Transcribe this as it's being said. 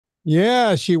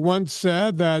Yeah, she once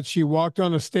said that she walked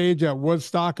on a stage at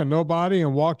Woodstock a nobody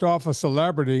and walked off a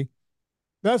celebrity.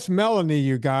 That's Melanie,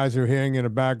 you guys are hearing in the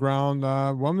background.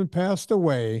 Woman passed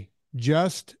away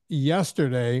just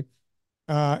yesterday,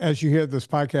 as you hear this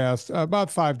podcast,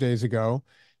 about 5 days ago.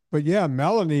 But yeah,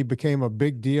 Melanie became a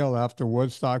big deal after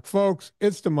Woodstock. Folks,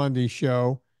 it's the Monday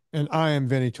show, and I am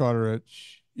Vinnie Tortorich.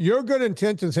 Your good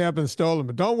intentions have been stolen,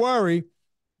 but don't worry.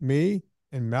 Me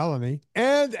and Melanie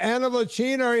and Anna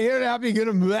Vocino are here to help you get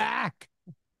them back.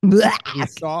 Be Black.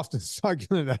 soft and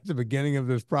succulent at the beginning of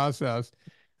this process.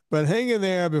 But hang in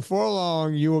there. Before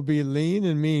long, you will be lean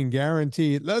and mean,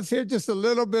 guaranteed. Let's hear just a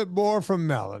little bit more from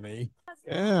Melanie.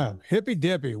 Yeah, hippy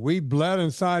dippy. We bled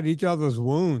inside each other's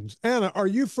wounds. Anna, are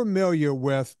you familiar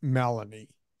with Melanie?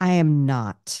 I am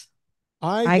not.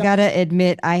 I I got, gotta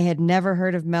admit, I had never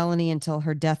heard of Melanie until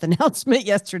her death announcement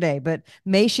yesterday, but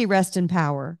may she rest in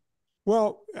power.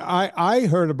 well, I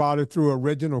heard about it through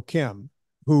Original Kim,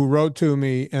 who wrote to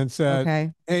me and said,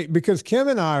 Okay. hey, because Kim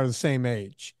and I are the same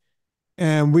age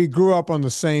and we grew up on the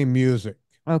same music.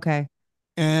 Okay.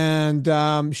 And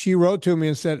she wrote to me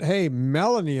and said, hey,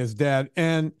 Melanie is dead.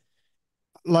 And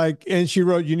she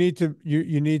wrote, you need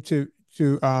to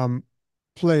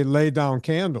play Lay Down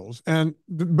Candles.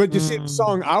 But you see, the Mm.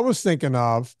 song I was thinking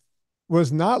of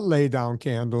was not Lay Down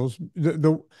Candles.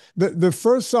 The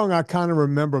first song I kind of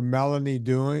remember Melanie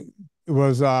doing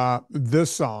was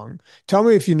this song. Tell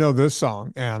me if you know this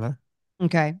song, Anna.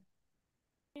 Okay.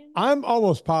 I'm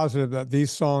almost positive that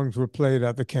these songs were played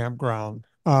at the campground.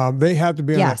 They had to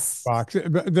be on that Yes, box.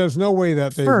 There's no way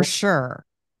that they for were. sure.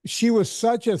 She was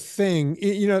such a thing.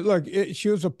 Look, she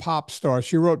was a pop star.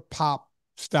 She wrote pop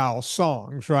style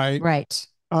songs, right? Right.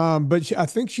 But I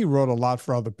think she wrote a lot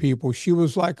for other people. She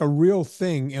was like a real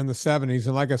thing in the 70s.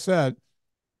 And like I said,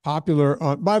 popular.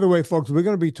 By the way, folks, we're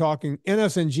going to be talking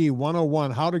NSNG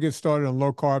 101, how to get started on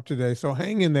low carb today. So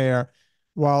hang in there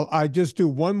while I just do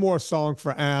one more song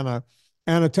for Anna.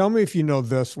 Anna, tell me if you know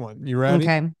this one. You ready?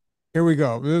 Okay. Here we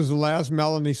go. This is the last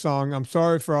Melanie song. I'm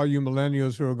sorry for all you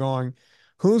millennials who are going,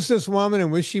 who's this woman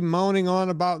and was she moaning on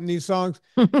about in these songs?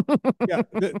 Yeah,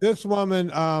 this woman,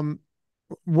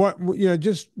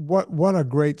 just what a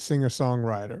great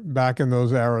singer-songwriter back in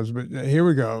those eras. But here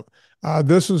we go.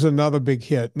 This was another big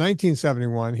hit,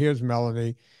 1971. Here's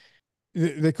Melanie.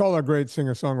 They call her a great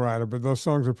singer-songwriter, but those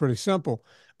songs are pretty simple.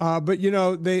 But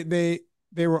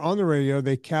they were on the radio.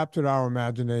 They captured our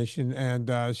imagination, and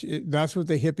that's what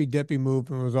the hippy dippy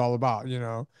movement was all about.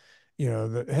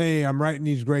 That hey, I'm writing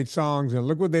these great songs, and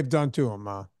look what they've done to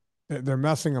them. They're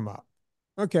messing them up.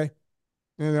 Okay.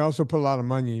 And they also put a lot of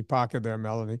money in your pocket there,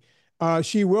 Melanie.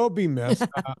 She will be missed.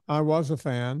 I was a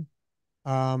fan.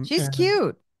 She's And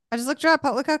cute. I just looked her up.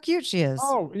 Look how cute she is.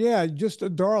 oh yeah, just a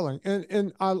darling.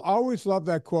 And I'll always love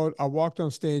that quote. I walked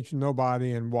on stage for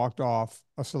nobody and walked off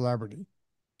a celebrity.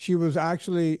 She was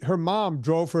actually her mom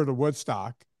drove her to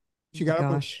Woodstock. Oh She my got up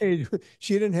on gosh. stage.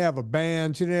 She didn't have a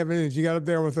band. She didn't have anything. She got up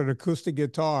there with an acoustic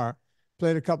guitar,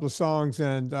 played a couple of songs,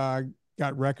 and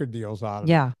got record deals out of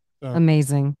it. Yeah. So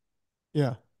Amazing.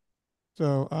 yeah.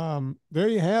 So there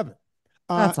you have it.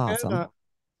 That's And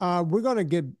awesome. we're going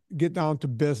to get down to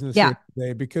business Yeah. here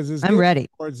today because it's I'm getting ready.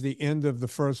 towards the end of the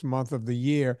first month of the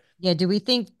year. Yeah. Do we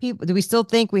still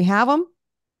think we have them?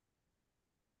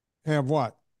 Have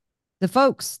what?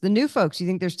 The new folks, you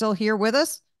think they're still here with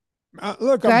us?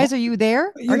 Look, I'm. Guys, are you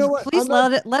there? You Are know you, what? please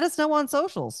let us know on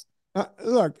socials.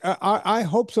 Look. I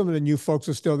hope some of the new folks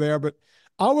are still there, but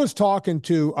I was talking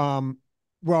to.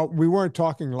 Well, we weren't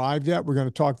talking live yet. We're going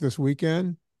to talk this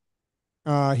weekend.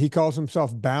 He calls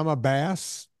himself Bama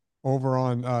Bass over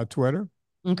on Twitter,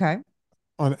 Okay.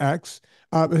 on X.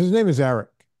 His name is Eric.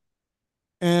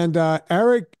 And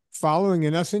Eric, following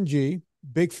an SNG,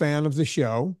 big fan of the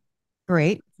show,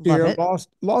 Great. Love here it.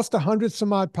 lost 100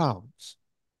 some odd pounds.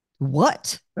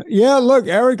 What? Yeah, look,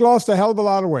 Eric lost a hell of a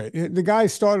lot of weight. The guy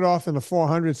started off in the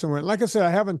 400 somewhere. Like I said,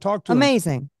 I haven't talked to him,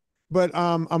 Amazing. but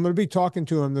I'm going to be talking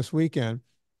to him this weekend.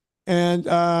 And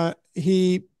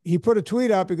he put a tweet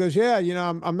out because yeah,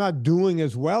 I'm not doing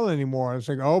as well anymore. It's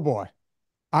like, oh boy,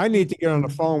 I need to get on the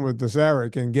Mm. phone with this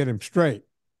Eric and get him straight.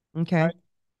 Okay. Right?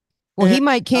 Well, And he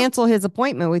might cancel his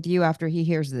appointment with you after he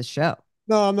hears this show.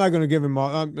 no, I'm not going to give him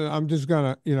all. I'm just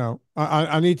going to,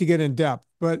 I need to get in depth.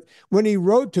 But when he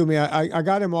wrote to me, I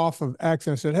got him off of X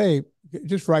and I said, hey,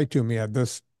 just write to me at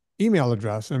this email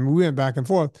address. And we went back and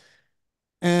forth.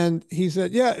 And he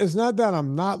said, yeah, it's not that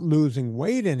I'm not losing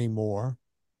weight anymore.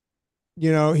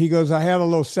 He goes, I had a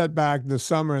little setback this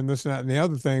summer and this and that and the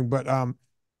other thing. But I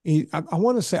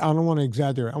want to say, I don't want to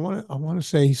exaggerate. I want to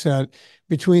say he said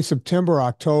between September,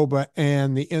 October,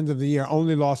 and the end of the year,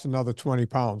 only lost another 20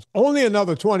 pounds. Only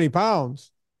another 20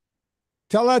 pounds.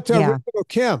 Tell that to Yeah. original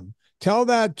Kim. Tell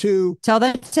that to Tell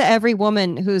that to every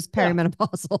woman who's yeah,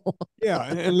 perimenopausal. yeah,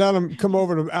 and let them come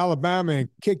over to Alabama and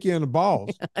kick you in the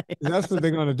balls. That's what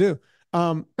they're going to do.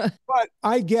 But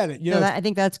I get it. No, that I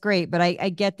think that's great, but I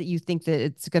get that you think that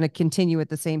it's going to continue at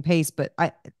the same pace, but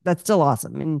that's still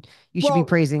awesome, and you should be Well,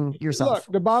 praising look, yourself.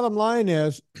 the bottom line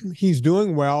is he's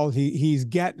doing well. He's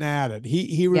getting at it.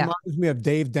 He Yeah, reminds me of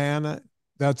Dave Dana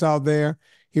that's out there.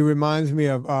 He reminds me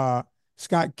of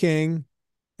Scott King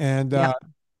and yeah,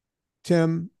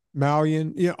 Tim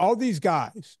Mallion. You know, all these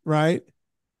guys, right?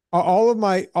 All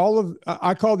of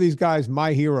I call these guys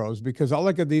my heroes because I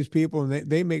look at these people and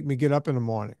they make me get up in the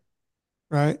morning,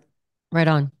 right? right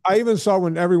on. I even saw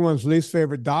when everyone's least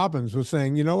favorite Dobbins was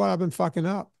saying, you know what, I've been fucking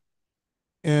up.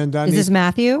 And I Is need this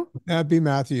Matthew? that'd be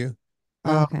Matthew.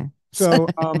 Oh, Um, okay. so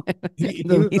he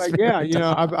The was least like, yeah, favorite you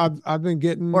know, dog. I've been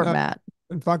getting Or Matt.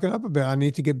 been fucking up a bit. I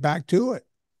need to get back to it.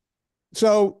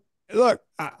 So look,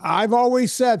 I've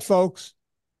always said, folks,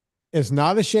 it's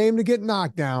not a shame to get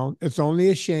knocked down. It's only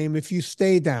a shame if you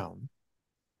stay down.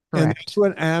 And that's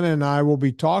Correct. what Anna and I will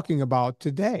be talking about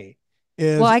today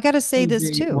Well, is I got to say this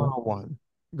NSNG too. 101.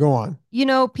 Go on.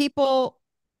 People,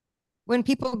 when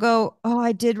people go, "Oh,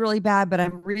 I did really bad, but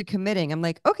I'm recommitting," I'm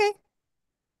like, okay,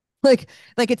 like,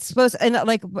 it's supposed, and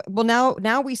well,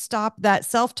 now we stop that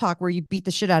self talk where you beat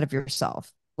the shit out of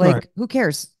yourself. Right. Like, who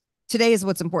cares? Today is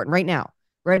what's important right now,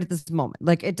 right at this moment.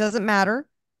 Like, it doesn't matter.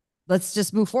 Let's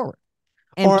just move forward.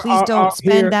 And Or please don't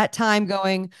spend here, that time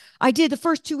going, I did the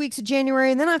first 2 weeks of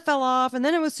January and then I fell off and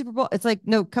then it was Super Bowl. It's like,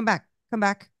 no, come back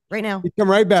right now, you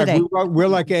come right back. today. We're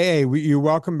like AA. You're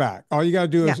welcome back. All you got to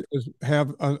do Yeah, is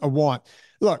have a want.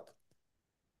 Look,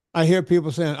 I hear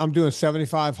people saying, I'm doing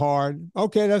 75 hard.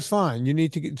 Okay, that's fine. You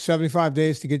need to get 75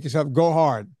 days to get yourself, go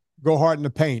hard. Go hard in the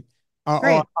paint. Or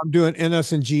great, I'm doing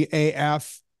NSNG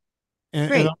AF and all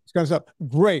great. this kind of stuff.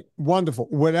 Great, wonderful.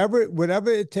 Whatever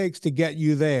it takes to get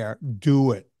you there,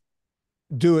 do it.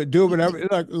 Do whatever.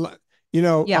 Like, you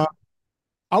know, Yeah.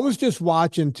 I was just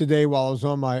watching today while I was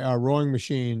on my rowing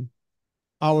machine.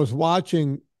 I was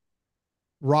watching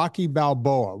Rocky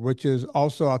Balboa, which is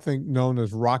also, I think, known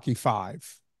as Rocky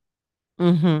Five.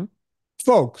 Mm-hmm.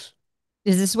 Folks,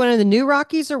 Is this one of the new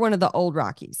Rockies or one of the old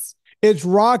Rockies? it's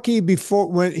Rocky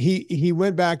before when he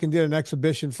went back and did an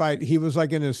exhibition fight. He was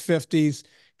like in his 50s,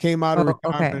 came out of Oh, okay.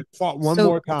 retirement, fought one So,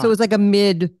 more so time. it's like a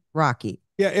mid Rocky.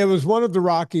 Yeah, it was one of the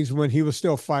Rockies when he was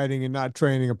still fighting and not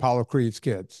training Apollo Creed's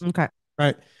kids. Okay.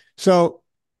 Right. So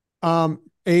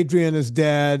Adrian is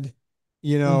dead.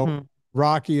 You know, Mm-hmm.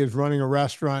 Rocky is running a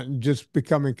restaurant and just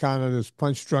becoming kind of this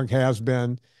punch drunk has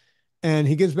been. And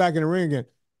he gets back in the ring again.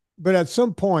 But at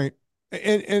some point,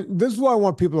 and this is why I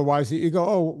want people to watch it. You go,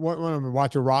 oh, what I'm gonna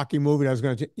watch a Rocky movie that's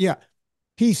gonna yeah.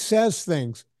 He says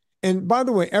things. And by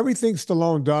the way, everything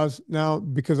Stallone does now,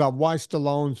 because I've watched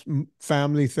Stallone's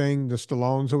family thing, the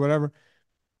Stallones or whatever,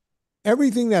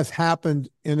 everything that's happened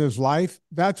in his life,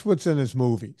 that's what's in his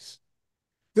movies.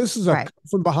 This is a Right. come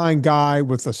from behind guy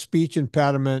with a speech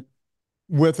impediment,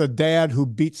 with a dad who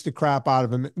beats the crap out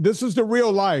of him. This is the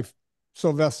real life.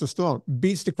 Sylvester Stallone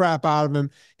beats the crap out of him.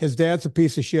 His dad's a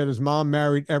piece of shit. His mom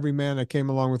married every man that came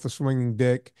along with a swinging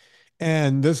dick.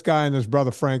 And this guy and his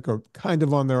brother Frank are kind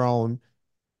of on their own.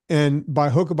 And by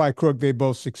hook or by crook, they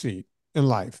both succeed in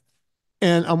life.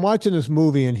 And I'm watching this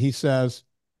movie, and he says,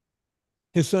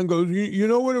 his son goes, you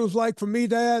know what it was like for me,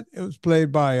 Dad? It was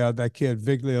played by that kid,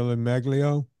 Viglio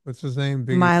Meglio. What's his name?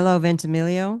 Milo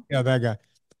Ventimiglia. Yeah, that guy.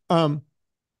 Um,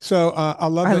 so I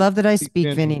love I that. love that I speak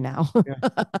Vinnie. Vinnie now.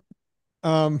 Yeah.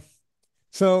 Um,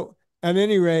 so at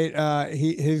any rate,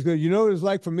 he's good. You know what it's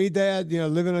like for me, Dad? You know,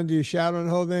 living under your shadow and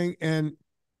the whole thing. And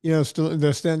you know, still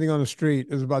they're standing on the street.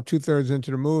 It was about 2/3 into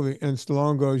the movie, and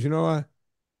Stallone goes, "You know what?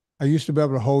 I used to be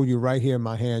able to hold you right here in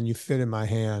my hand. You fit in my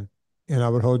hand, and I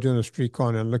would hold you in the street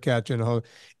corner and look at you and hold."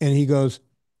 And he goes,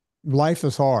 "Life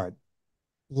is hard.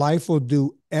 Life will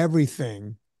do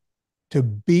everything to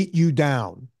beat you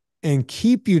down and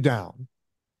keep you down.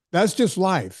 That's just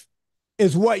life.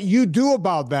 Is what you do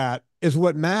about that is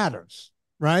what matters,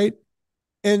 right?"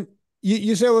 And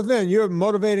you say, well, then you're a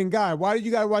motivating guy. Why did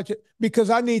you guys watch it? Because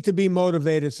I need to be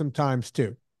motivated sometimes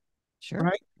too, Sure.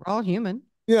 right? We're all human.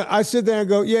 Yeah, I sit there and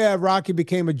go, yeah, Rocky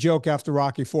became a joke after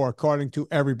Rocky 4, according to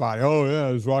everybody. Oh, yeah,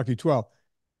 it was Rocky 12.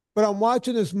 But I'm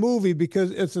watching this movie because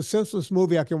it's the simplest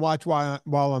movie I can watch while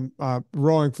I'm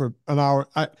rowing for an hour.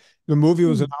 The movie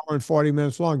was an hour and 40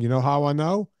 minutes long. You know how I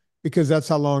know? Because that's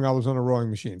how long I was on a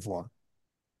rowing machine for.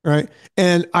 Right.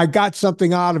 And I got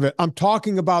something out of it. I'm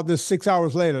talking about this 6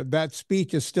 hours later. That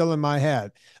speech is still in my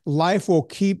head. Life will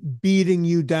keep beating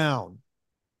you down.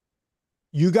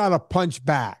 You got to punch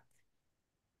back.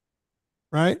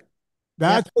 Right.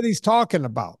 That's Yep. what he's talking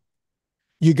about.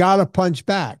 You got to punch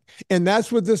back. And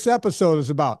that's what this episode is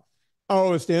about.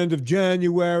 Oh, it's the end of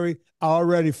January. I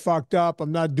already fucked up.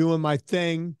 I'm not doing my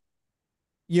thing.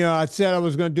 I said I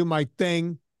was going to do my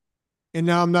thing, and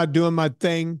now I'm not doing my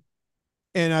thing.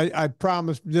 And I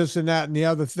promised this and that and the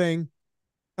other thing.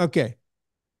 Okay,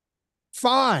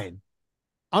 fine.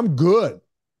 I'm good.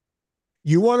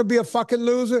 You want to be a fucking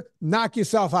loser? Knock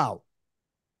yourself out.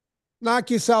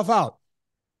 Knock yourself out.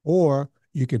 Or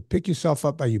you can pick yourself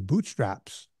up by your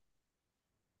bootstraps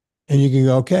and you can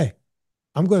go, okay,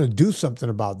 I'm going to do something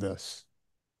about this.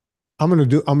 I'm going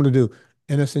to do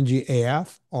NSNG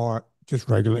AF or just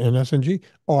regular NSNG,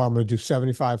 or I'm going to do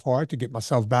 75 hard to get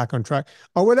myself back on track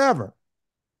or whatever.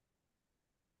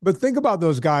 But think about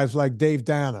those guys like Dave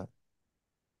Danner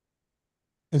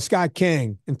and Scott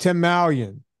King and Tim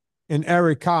Mallion and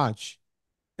Eric Koch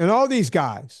and all these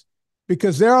guys,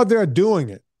 because they're out there doing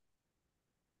it.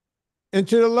 And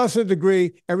to a lesser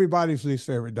degree, everybody's least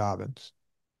favorite Dobbins.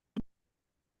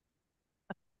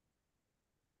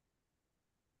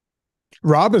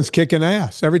 Robin's kicking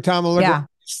ass. Every time I look at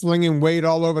slinging weight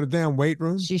all over the damn weight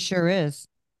room. She sure is.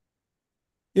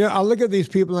 I look at these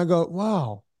people and I go,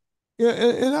 wow. Yeah,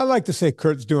 and I like to say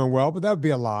Kurt's doing well, but that would be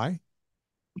a lie,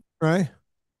 right?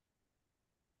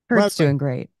 Kurt's doing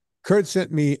great. Kurt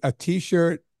sent me a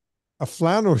T-shirt, a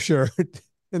flannel shirt,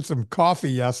 and some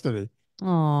coffee yesterday.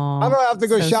 Oh, I don't have to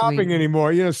go shopping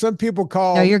anymore. Some people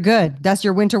call. No, you're good. That's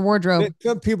your winter wardrobe.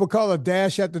 Some people call a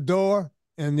dash at the door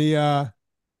and the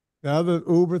other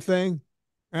Uber thing.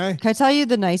 Right? Can I tell you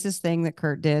the nicest thing that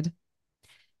Kurt did?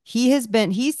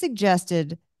 He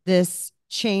suggested this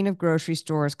chain of grocery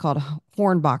stores called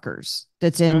Hornbachers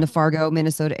that's in the Fargo,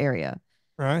 Minnesota area.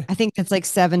 Right. I think that's like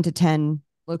 7 to 10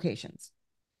 locations.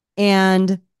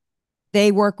 And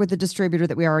they work with the distributor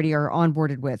that we already are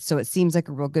onboarded with. So it seems like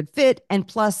a real good fit. And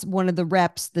plus, one of the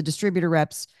reps, the distributor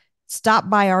reps, stopped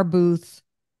by our booth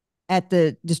at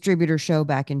the distributor show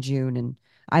back in June. And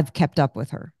I've kept up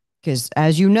with her because,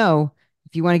 as you know,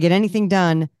 if you want to get anything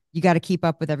done, you got to keep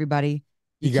up with everybody.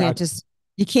 You can't just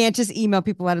email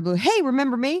people out of the blue. Hey,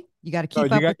 remember me? You got to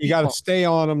keep up. You got to stay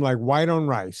on them like white on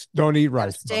rice. Don't eat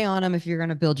rice. Stay on them if you're going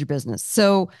to build your business.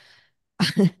 So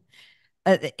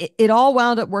it all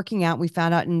wound up working out. We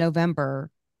found out in November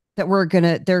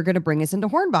that they're gonna bring us into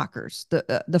Hornbachers,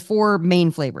 the 4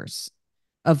 main flavors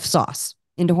of sauce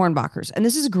into Hornbachers, and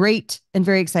this is great and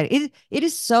very exciting. It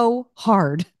is so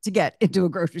hard to get into a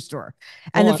grocery store,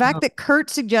 and the fact that Kurt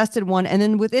suggested one, and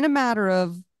then within a matter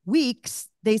of weeks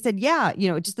they said, yeah,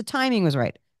 just the timing was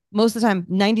right. Most of the time,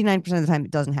 99% of the time,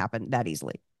 it doesn't happen that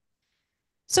easily.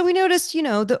 So we noticed,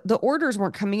 the orders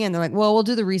weren't coming in. They're like, well, we'll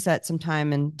do the reset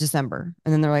sometime in December.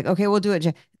 And then they're like, okay, we'll do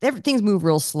it. Everything's move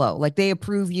real slow. Like they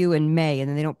approve you in May and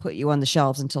then they don't put you on the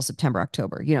shelves until September,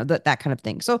 October, that kind of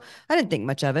thing. So I didn't think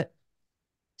much of it.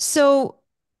 So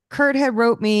Kurt had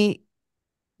wrote me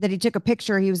that he took a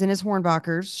picture. He was in his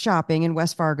Hornbachers shopping in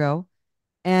West Fargo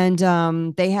and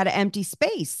they had an empty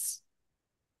space.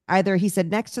 Either he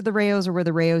said next to the Rayos or where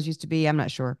the Rayos used to be. I'm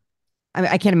not sure.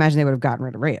 I can't imagine they would have gotten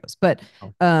rid of Rayos, but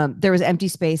there was empty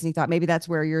space and he thought maybe that's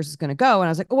where yours is going to go. And I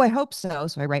was like, oh, I hope so.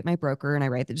 So I write my broker and I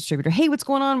write the distributor, hey, what's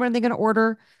going on? When are they going to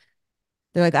order?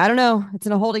 They're like, I don't know. It's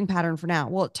in a holding pattern for now.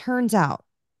 Well, it turns out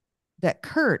that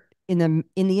Kurt in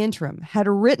the interim had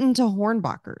written to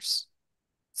Hornbachers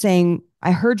saying,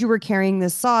 I heard you were carrying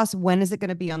this sauce. When is it going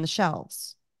to be on the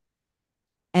shelves?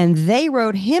 And they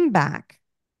wrote him back,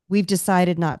 we've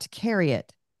decided not to carry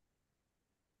it.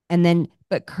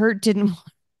 But Kurt didn't,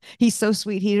 he's so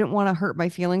sweet. He didn't want to hurt my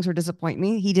feelings or disappoint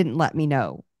me. He didn't let me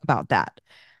know about that.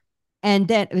 And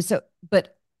then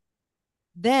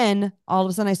all of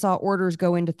a sudden I saw orders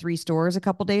go into 3 stores a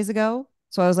couple days ago.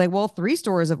 So I was like, well, 3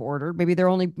 stores have ordered. Maybe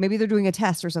they're doing a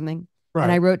test or something. Right.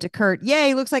 And I wrote to Kurt,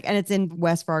 yay, looks like, and it's in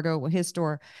West Fargo, his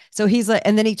store. So he's like,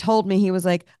 and then he told me, he was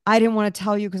like, I didn't want to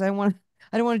tell you because I don't want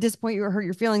to disappoint you or hurt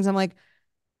your feelings. I'm like,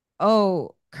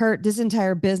 oh, Kurt, this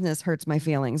entire business hurts my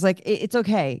feelings. Like, it's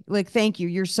okay. Like, thank you.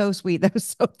 You're so sweet. That was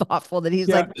so thoughtful that he's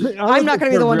like, I'm not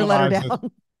going to be the one to let her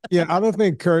down. Yeah, I don't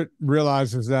think Kurt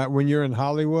realizes that when you're in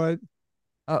Hollywood.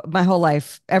 My whole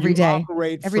life, every day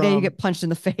you get punched in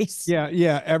the face.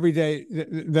 Yeah. Every day.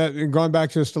 That going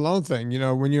back to the Stallone thing,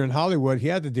 when you're in Hollywood, he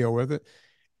had to deal with it.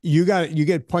 You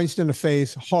get punched in the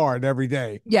face hard every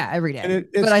day. Yeah, every day.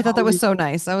 But I thought that was so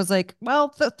nice. I was like,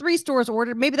 well, the 3 stores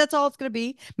ordered. Maybe that's all it's going to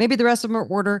be. Maybe the rest of them are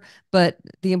order. But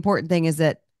the important thing is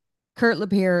that Kurt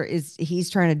Lepird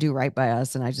he's trying to do right by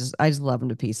us. And I just love him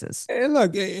to pieces. And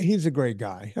look, he's a great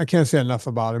guy. I can't say enough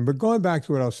about him. But going back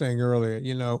to what I was saying earlier,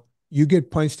 you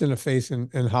get punched in the face in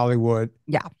Hollywood.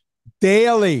 Yeah.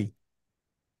 Daily.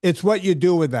 It's what you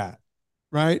do with that.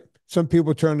 right? Some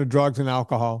people turn to drugs and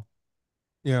alcohol.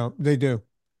 You know, they do.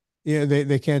 Yeah,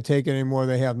 they can't take it anymore.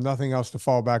 They have nothing else to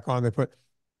fall back on. They put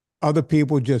other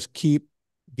people just keep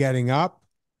getting up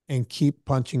and keep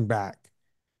punching back.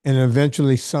 And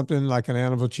eventually something like an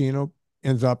Vocino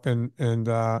ends up in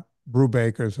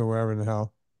Brewbakers or wherever in the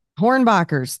hell.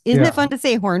 Hornbachers. Isn't it Yeah. fun to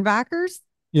say Hornbachers?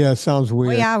 Yeah, it sounds Oh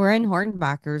weird. yeah, we're in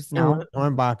Hornbachers Yeah, now.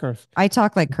 Hornbachers. I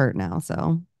talk like Kurt now,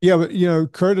 so Yeah, but you know,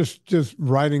 Curtis just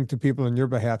writing to people on your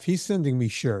behalf. He's sending me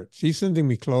shirts. He's sending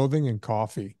me clothing and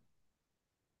coffee.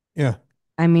 Yeah.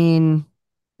 I mean,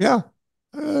 Yeah.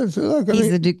 So look, I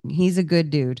mean, he's a good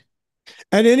dude.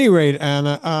 at any rate,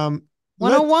 Anna,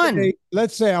 One-on-one.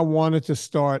 let's say I wanted to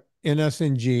start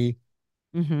NSNG.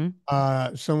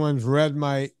 Mm-hmm. Someone's read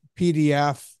my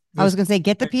PDF. I was This gonna say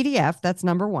get the PDF. That's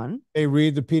number one. They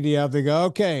read the PDF. They go,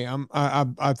 okay,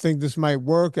 I think this might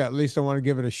work. At least I want to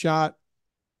give it a shot.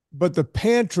 But the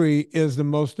pantry is the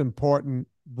most important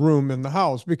room in the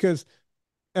house because,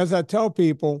 as I tell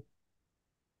people,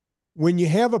 when you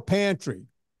have a pantry,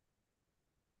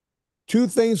 two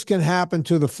things can happen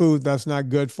to the food that's not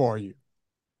good for you.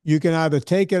 You can either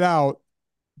take it out,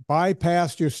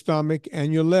 bypass your stomach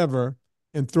and your liver,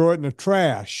 and throw it in the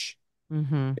trash.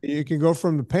 Mm-hmm. You can go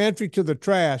from the pantry to the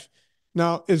trash.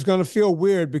 Now, it's going to feel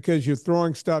weird because you're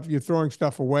throwing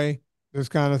stuff away, this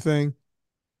kind of thing.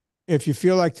 If you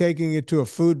feel like taking it to a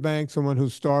food bank, someone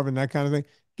who's starving, that kind of thing,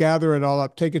 gather it all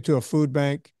up, take it to a food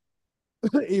bank,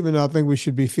 even though I think we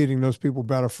should be feeding those people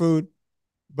better food,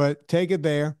 but take it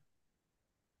there.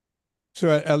 So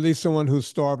at least someone who's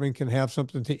starving can have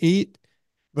something to eat.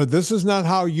 But this is not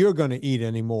how you're going to eat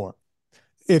anymore.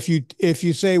 If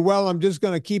you say, well, I'm just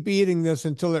going to keep eating this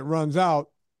until it runs out,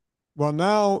 well,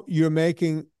 now you're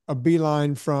making a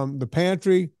beeline from the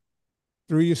pantry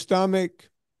through your stomach,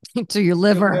 To your your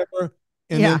liver. liver,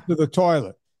 and Yeah. into the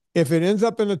toilet. If it ends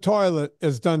up in the toilet,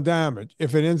 it's done damage.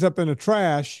 If it ends up in the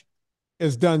trash,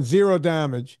 it's done zero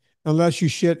damage unless you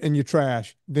shit in your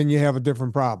trash. Then you have a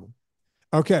different problem.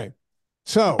 Okay. I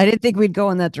So didn't think we'd go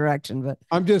in that direction, but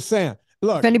I'm just saying, if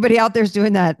look, anybody out there's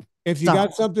doing that, if you stop.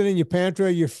 got something in your pantry or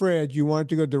your fridge, you want it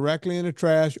to go directly in the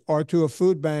trash or to a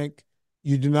food bank.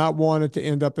 You do not want it to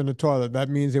end up in the toilet. That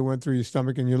means it went through your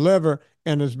stomach and your liver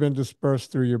and has been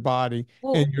dispersed through your body.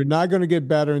 Well, And you're not going to get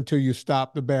better until you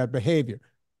stop the bad behavior.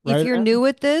 if Right? you're new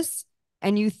at this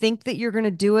and you think that you're going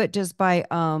to do it just by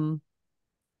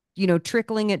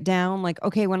trickling it down, like,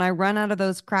 okay, when I run out of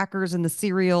those crackers and the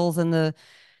cereals and the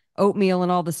oatmeal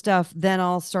and all the stuff, then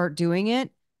I'll start doing it.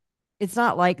 It's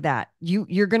not like that.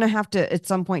 You're going to have to at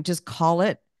some point just call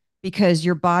it, because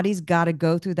your body's got to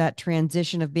go through that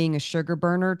transition of being a sugar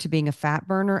burner to being a fat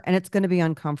burner, and it's going to be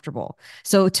uncomfortable.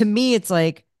 So to me, it's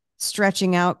like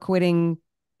stretching out, quitting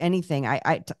anything.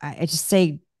 I just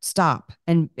say stop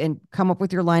and come up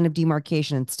with your line of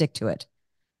demarcation and stick to it.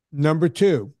 Number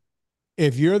two,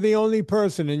 if you're the only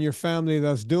person in your family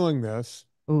that's doing this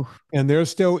Ooh. and they're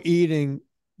still eating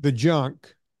the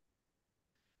junk,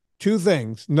 two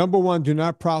things. Number one, do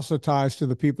not proselytize to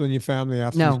the people in your family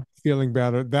after you No. start feeling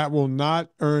better. That will not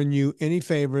earn you any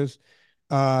favors.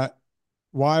 Uh,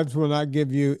 Wives will not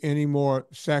give you any more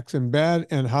sex in bed,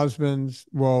 and husbands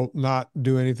will not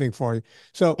do anything for you.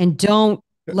 So And don't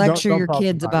lecture don't your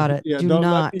kids proselytize. about it. Yeah, Do don't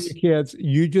lecture not your kids.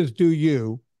 You just do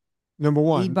you. Number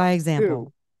one. lead by Number example.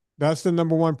 two, that's the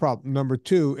number one problem. Number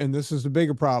two, and this is the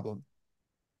bigger problem.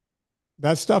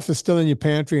 That stuff is still in your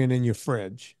pantry and in your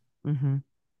fridge, Mm-hmm.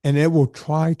 and it will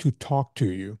try to talk to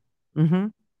you. Mm-hmm.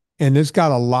 And it's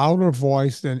got a louder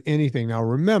voice than anything. Now,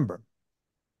 remember,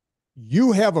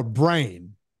 you have a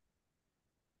brain.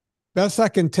 Best I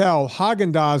can tell,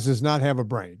 Haagen-Dazs does not have a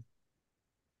brain.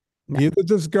 No. Neither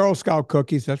does Girl Scout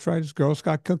cookies. That's right, it's Girl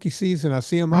Scout cookie season. I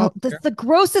see them Oh, out that's there. the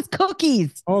grossest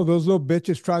cookies. Oh, those little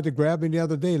bitches tried to grab me the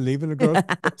other day, leaving the girl.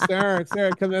 Sarah,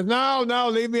 come in. No,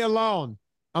 leave me alone.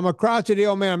 I'm a crotchety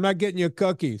old man. I'm not getting your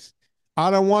cookies. I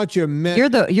don't want your mint.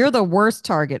 You're the worst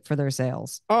target for their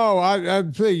sales. Oh, I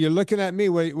please, you're looking at me.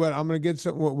 What I'm gonna get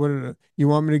some. What you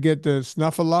want me to get the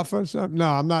Snuffleupagus or something? No,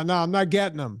 I'm not. No, I'm not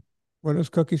getting them. What are those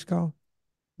cookies called?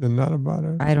 The Nutter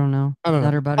Butter? I don't know. I don't know.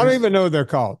 Nutter I don't butters. even know what they're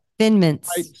called. Thin mints.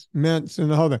 Pipes, mints,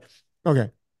 and the whole thing. Okay.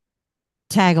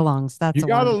 Tagalongs. That's You the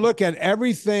got to one. look at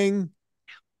everything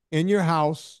in your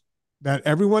house that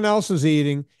everyone else is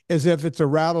eating as if it's a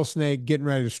rattlesnake getting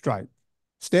ready to strike.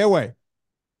 Stay away.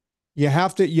 You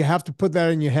have to put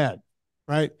that in your head,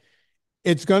 right?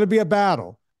 It's going to be a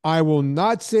battle. I will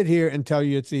not sit here and tell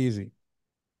you it's easy.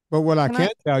 But what I Can I?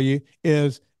 can tell you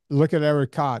is look at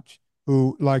Eric Koch,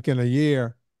 who like in a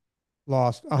year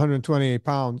lost 128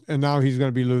 pounds, and now he's going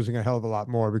to be losing a hell of a lot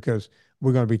more because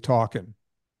we're going to be talking.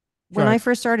 When Try. I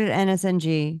first started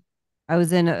NSNG, I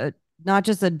was in a not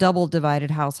just a double divided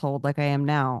household like I am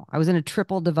now. I was in a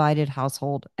triple divided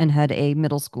household and had a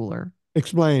middle schooler.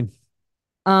 Explain.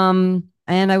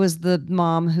 And I was the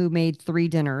mom who made three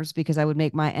dinners because I would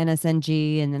make my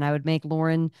NSNG and then I would make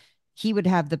Lauren. He would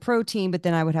have the protein, but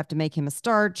then I would have to make him a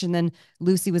starch. And then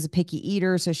Lucy was a picky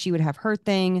eater, so she would have her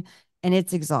thing. And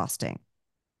it's exhausting.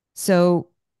 So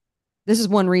this is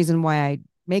one reason why I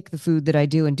make the food that I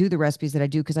do and do the recipes that I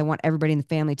do because I want everybody in the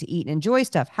family to eat and enjoy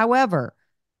stuff. However,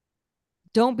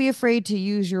 don't be afraid to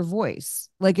use your voice.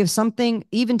 Like if something,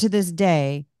 even to this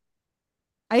day,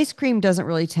 ice cream doesn't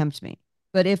really tempt me.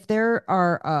 But if there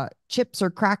are chips or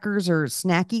crackers or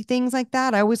snacky things like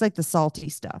that, I always like the salty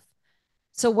stuff.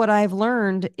 So what I've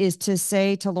learned is to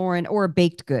say to Lauren, or a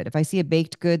baked good. If I see a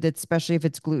baked good, that's especially if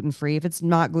it's gluten free. If it's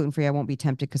not gluten free, I won't be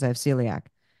tempted because I have celiac.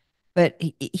 But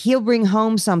he'll bring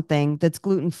home something that's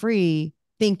gluten free,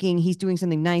 thinking he's doing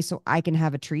something nice so I can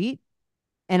have a treat,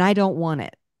 and I don't want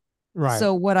it. Right.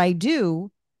 So what I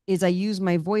do is I use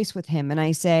my voice with him and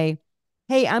I say,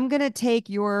 "Hey, I'm going to take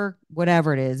your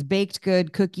whatever it is, baked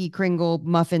good, cookie, kringle,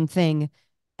 muffin thing,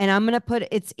 and I'm going to put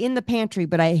it's in the pantry,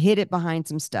 but I hid it behind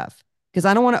some stuff because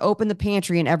I don't want to open the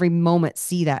pantry and every moment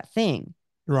see that thing."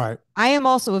 Right. I am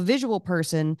also a visual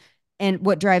person. And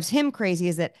what drives him crazy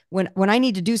is that when I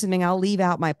need to do something, I'll leave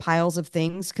out my piles of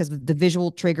things because the visual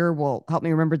trigger will help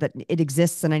me remember that it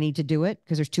exists and I need to do it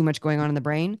because there's too much going on in the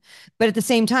brain. But at the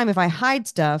same time, if I hide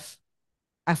stuff,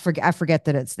 I forget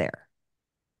that it's there.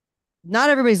 Not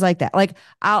everybody's like that. Like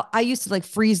I used to like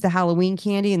freeze the Halloween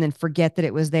candy and then forget that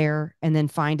it was there and then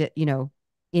find it,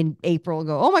 in April and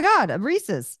go, "Oh my God, a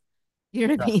Reese's." You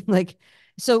know what I Yeah. mean? Like,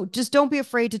 so just don't be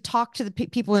afraid to talk to the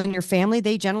people in your family.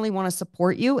 They generally want to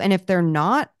support you. And if they're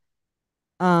not,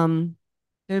 um,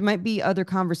 there might be other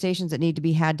conversations that need to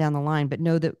be had down the line, but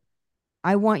know that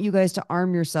I want you guys to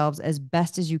arm yourselves as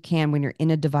best as you can when you're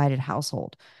in a divided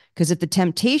household. Because if the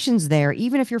temptation's there,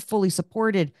 even if you're fully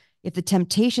supported, if the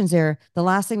temptation's there, the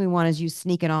last thing we want is you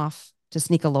sneaking off to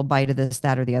sneak a little bite of this,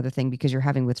 that, or the other thing because you're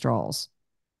having withdrawals.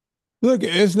 Look,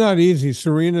 it's not easy.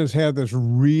 Serena's had this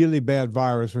really bad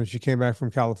virus when she came back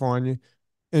from California,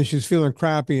 and she's feeling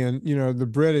crappy. And, the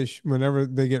British, whenever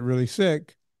they get really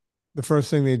sick, the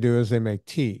first thing they do is they make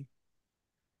tea.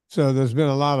 So there's been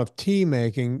a lot of tea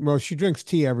making. Well, she drinks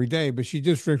tea every day, but she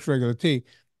just drinks regular tea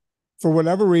for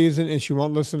whatever reason, and she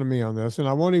won't listen to me on this, and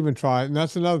I won't even try it. And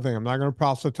that's another thing. I'm not going to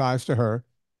proselytize to her.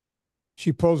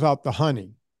 She pulls out the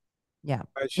honey. Yeah.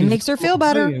 Right? It She's makes her "Oh, feel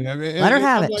better. honey," Let her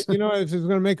have I'm it. like, if it's going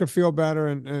to make her feel better,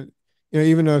 and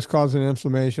even though it's causing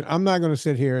inflammation, I'm not going to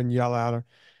sit here and yell at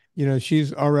her.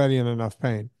 She's already in enough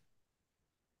pain.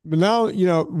 But now,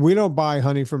 we don't buy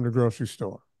honey from the grocery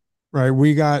store, right?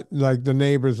 We got like the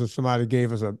neighbors or somebody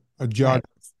gave us a jug Right.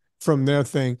 from their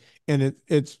thing, and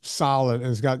it's solid, and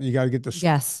it's got you got to get the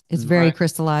Yes. It's very right.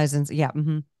 crystallized and yeah.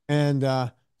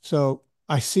 And so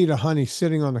I see the honey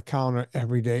sitting on the counter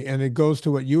every day, and it goes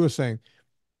to what you were saying.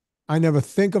 I never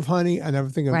think of honey. I never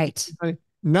think of Right. eating honey.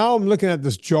 Now I'm looking at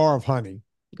this jar of honey,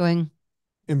 Going,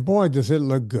 and boy, does it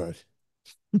look good.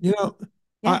 You know,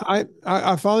 yeah.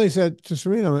 I finally said to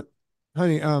Serena,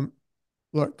 honey,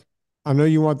 look, I know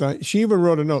you want that. She even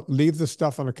wrote a note, leave the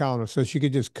stuff on the counter so she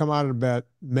could just come out of the bed,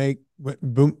 make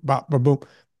boom, bop, ba, boom.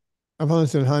 I finally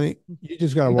said, honey, you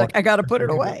just got to You're walk. like, I got to put it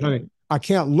away. Honey, I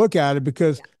can't look at it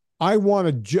because I want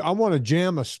to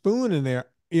jam a spoon in there.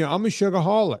 I'm a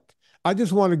sugarholic. I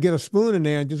just want to get a spoon in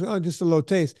there and just a low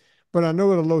taste. But I know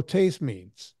what a low taste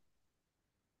means,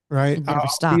 right? It never I'll be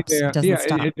stops. It there. doesn't Yeah, it,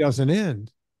 stop. it doesn't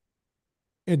end.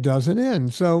 It doesn't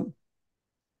end. So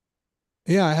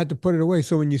yeah, I had to put it away.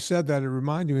 So when you said that, it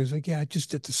reminded me. It's like, yeah, I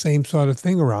just did the same sort of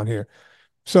thing around here.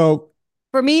 So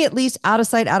For me, at least out of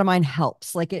sight, out of mind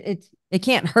helps. Like it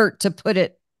can't hurt to put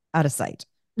it out of sight.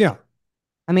 yeah,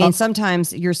 I uh, mean,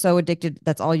 sometimes you're so addicted,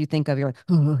 that's all you think of. You're like,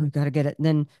 oh, I gotta get it. And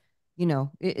then,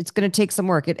 it's gonna take some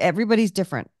work. Everybody's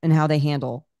different in how they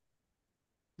handle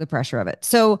the pressure of it.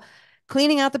 So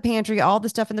cleaning out the pantry, all the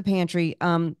stuff in the pantry.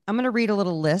 I'm gonna read a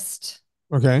little list.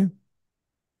 okay,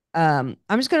 I'm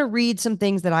just going to read some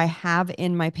things that I have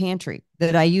in my pantry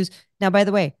that I use. Now, by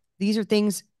the way, these are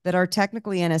things that are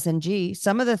technically NSNG.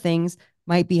 Some of the things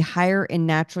might be higher in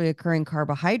naturally occurring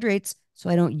carbohydrates, so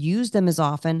I don't use them as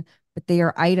often, but they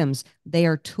are items. They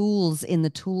are tools in the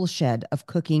tool shed of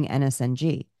cooking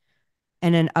NSNG.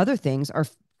 And then other things are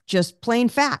just plain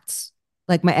fats,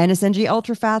 like my NSNG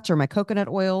ultra fats or my coconut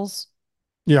oils,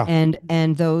 yeah, and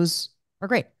those are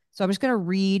great. So I'm just going to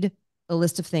read a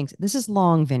list of things. This is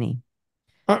long, Vinny.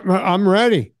 I'm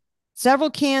ready. Several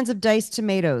cans of diced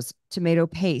tomatoes, tomato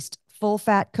paste, full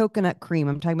fat coconut cream.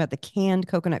 I'm talking about the canned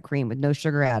coconut cream with no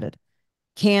sugar added.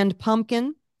 Canned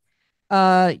pumpkin,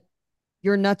 uh,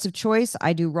 Your nuts of choice,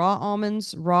 I do raw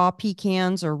almonds, raw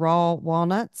pecans, or raw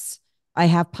walnuts. I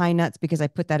have pine nuts because I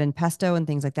put that in pesto and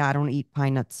things like that. I don't eat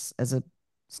pine nuts as a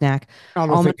snack. I don't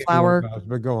think Almond anyone flour, does,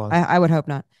 but go on. I would hope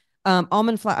not.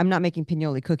 Almond flour, I'm not making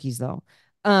pinoli cookies though.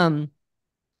 Um,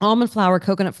 Almond flour,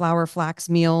 coconut flour, flax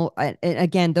meal.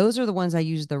 Again, those are the ones I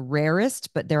use the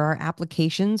rarest, but there are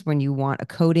applications when you want a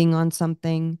coating on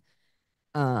something.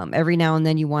 Every now and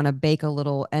then you want to bake a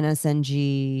little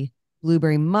NSNG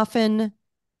blueberry muffin.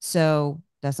 So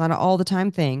that's not an all the time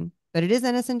thing, but it is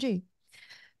NSNG.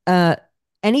 Uh,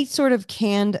 any sort of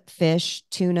canned fish,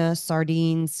 tuna,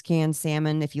 sardines, canned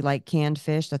salmon, if you like canned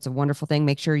fish, that's a wonderful thing.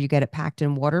 Make sure you get it packed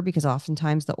in water because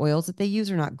oftentimes the oils that they use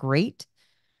are not great.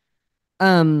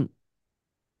 Um,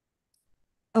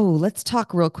 oh, let's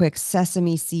talk real quick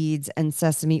sesame seeds and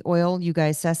sesame oil. You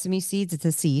guys, sesame seeds, it's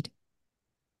a seed.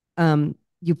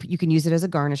 You can use it as a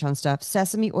garnish on stuff.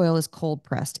 Sesame oil is cold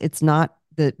pressed. It's not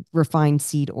the refined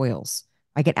seed oils.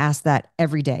 I get asked that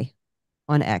every day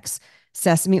on X.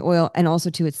 Sesame oil, and also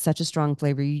too, it's such a strong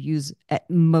flavor. You use at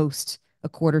most a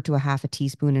quarter to a half a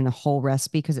teaspoon in a whole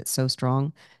recipe because it's so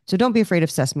strong. So don't be afraid of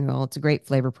sesame oil. It's a great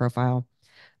flavor profile,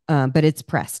 but it's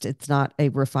pressed. It's not a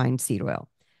refined seed oil.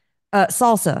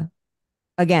 Salsa,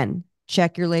 again,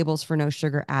 check your labels for no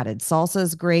sugar added. Salsa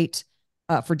is great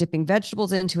for dipping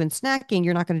vegetables into and snacking.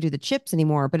 You're not going to do the chips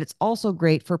anymore, but it's also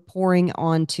great for pouring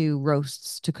onto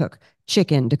roasts to cook,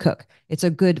 chicken to cook. It's a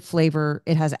good flavor.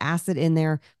 It has acid in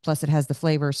there, plus it has the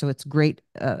flavor. So it's great.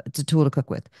 It's a tool to cook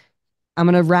with. I'm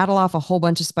going to rattle off a whole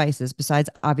bunch of spices besides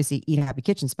obviously Eat Happy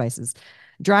Kitchen spices.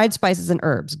 Dried spices and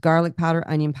herbs, garlic powder,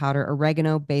 onion powder,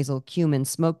 oregano, basil, cumin,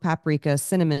 smoked paprika,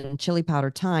 cinnamon, chili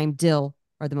powder, thyme, dill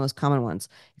are the most common ones.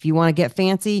 If you want to get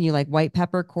fancy and you like white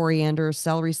pepper, coriander,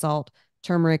 celery salt,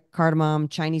 turmeric, cardamom,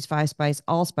 Chinese five spice,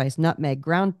 allspice, nutmeg,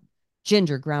 ground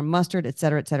ginger, ground mustard,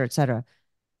 etc., etc., etc.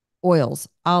 Oils,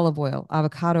 olive oil,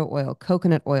 avocado oil,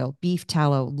 coconut oil, beef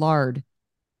tallow, lard,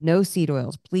 no seed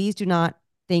oils. Please do not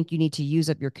think you need to use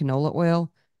up your canola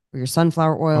oil or your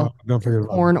sunflower oil, Don't your forget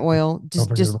about corn butter. oil. Don't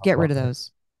forget Just about get rid of butter.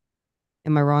 those.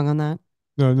 Am I wrong on that?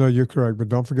 No, no, you're correct, but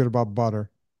don't forget about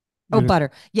butter. Oh, You know,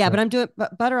 butter. Yeah, yeah, but I'm doing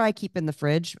butter. I keep in the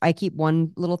fridge. I keep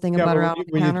one little thing of yeah, but butter out on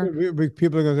the when counter.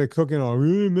 people are gonna say cooking, oh,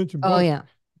 really mention Oh butter. yeah.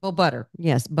 Well, butter.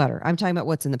 Yes, butter. I'm talking about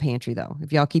what's in the pantry though.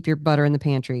 If y'all keep your butter in the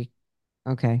pantry,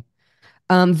 okay.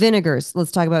 Vinegars.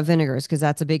 Let's talk about vinegars because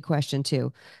that's a big question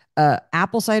too.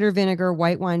 Apple cider vinegar,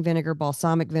 white wine vinegar,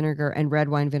 balsamic vinegar, and red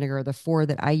wine vinegar are the four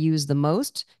that I use the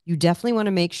most. You definitely want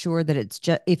to make sure that it's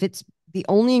just if it's the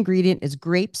only ingredient is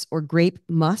grapes or grape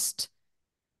must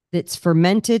that's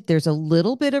fermented. There's a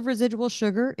little bit of residual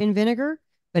sugar in vinegar,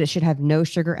 but it should have no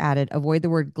sugar added. Avoid the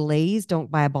word glaze. Don't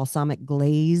buy a balsamic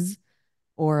glaze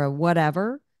or a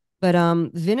whatever. But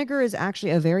vinegar is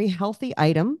actually a very healthy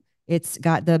item. It's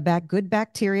got the good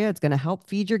bacteria. It's going to help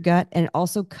feed your gut, and it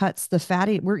also cuts the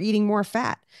fatty. We're eating more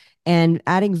fat, and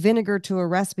adding vinegar to a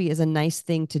recipe is a nice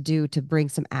thing to do to bring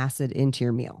some acid into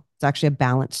your meal. It's actually a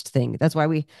balanced thing. That's why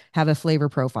we have a flavor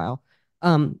profile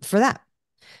for that.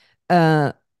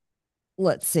 Uh,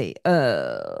 let's see.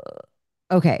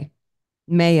 Okay,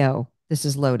 mayo. This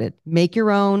is loaded. Make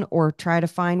your own or try to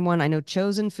find one. I know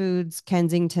Chosen Foods,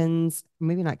 Kensington's,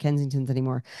 maybe not Kensington's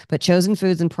anymore, but Chosen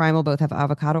Foods and Primal both have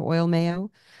avocado oil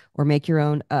mayo, or make your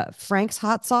own. Frank's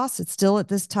hot sauce. It's still at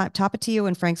this time. Tapatio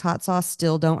and Frank's hot sauce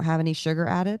still don't have any sugar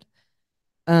added.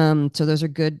 So those are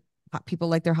good. People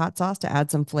like their hot sauce to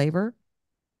add some flavor.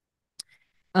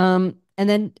 And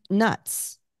then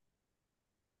nuts.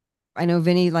 I know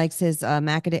Vinny likes his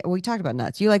macadamia. We talked about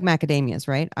nuts. You like macadamias,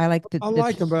 right? I like I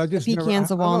like them, but I the just never. pecans,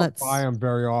 the I don't buy walnuts. them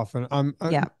very often.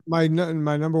 Yeah. My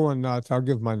number one nuts. I'll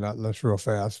give my nut list real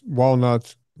fast: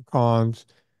 walnuts, pecans,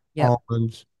 Yep.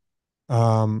 almonds,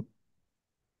 um,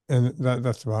 and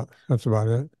that's about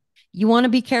it. You want to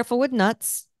be careful with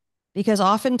nuts because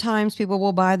oftentimes people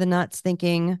will buy the nuts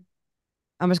thinking,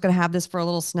 I'm just going to have this for a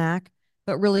little snack,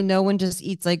 but really no one just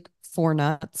eats like four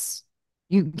nuts.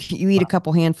 You eat a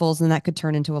couple handfuls and that could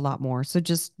turn into a lot more. So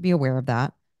just be aware of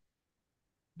that.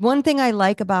 One thing I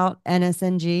like about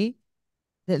NSNG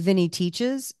that Vinny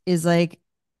teaches is like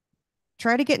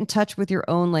try to get in touch with your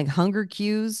own like hunger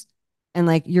cues and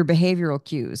like your behavioral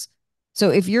cues. So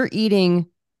if you're eating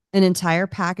an entire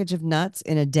package of nuts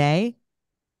in a day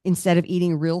instead of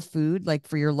eating real food like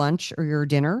for your lunch or your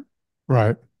dinner,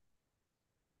 Right.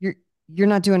 you're you're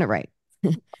not doing it right.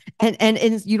 And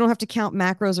you don't have to count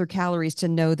macros or calories to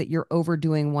know that you're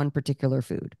overdoing one particular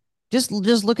food. Just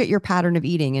look at your pattern of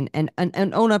eating and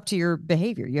own up to your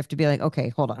behavior. You have to be like, okay,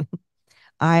 hold on.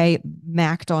 I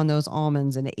macked on those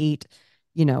almonds and ate,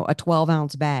 a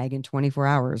 12-ounce bag in 24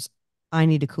 hours. I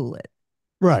need to cool it.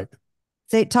 Right.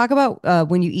 Say, talk about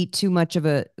when you eat too much of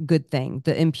a good thing,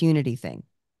 the impunity thing.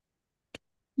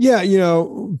 Yeah,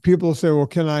 people say, well,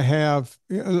 can I have,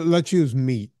 let's use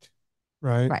meat,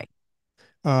 right? Right.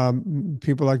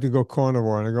 People like to go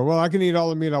carnivore and I go, well, I can eat all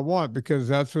the meat I want because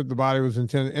that's what the body was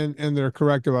intended. And they're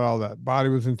correct about all that. Body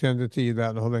was intended to eat that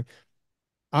and the whole thing.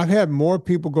 I've had more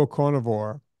people go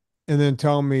carnivore and then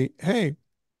tell me, hey,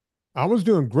 I was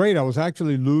doing great. I was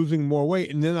actually losing more weight.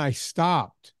 And then I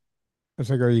stopped. I was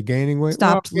like, are you gaining weight?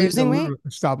 Well, Stopped losing weight.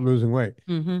 stopped losing weight.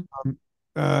 Mm-hmm. Um,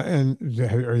 and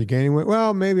are you gaining weight?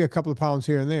 Well, maybe a couple of pounds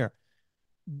here and there.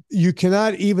 You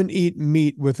cannot even eat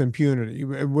meat with impunity,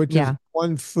 which is Yeah.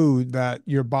 one food that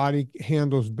your body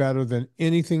handles better than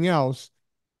anything else.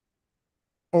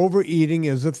 Overeating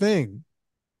is a thing.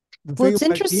 The Well, thing it's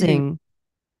about eating, interesting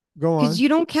go because on. you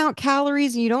don't count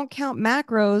calories and you don't count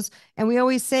macros. And we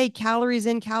always say calories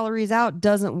in, calories out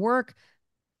doesn't work,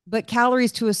 but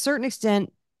calories to a certain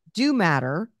extent do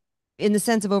matter in the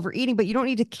sense of overeating, but you don't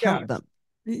need to count Yes. them.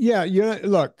 Yeah.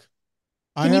 Look,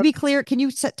 I Can you had, be clear? Can you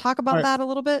talk all about right, that a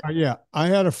little bit? yeah, I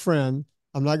had a friend.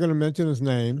 I'm not going to mention his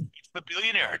name. It's the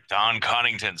billionaire Don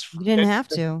Connington's You didn't have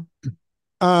to.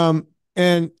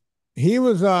 And he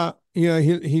was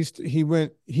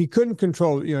he couldn't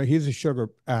control, he's a sugar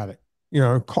addict,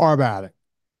 carb addict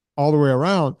all the way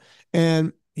around.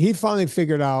 And he finally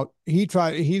figured out,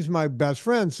 he's my best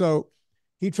friend. So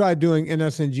he tried doing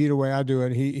NSNG the way I do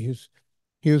it.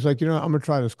 He was like, I'm gonna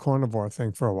try this carnivore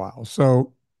thing for a while.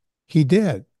 So he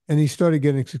did. And he started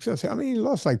getting success. I mean, he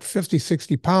lost like 50,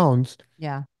 60 pounds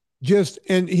Yeah.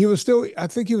 and he was still, I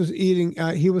think he was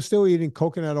still eating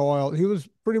coconut oil. He was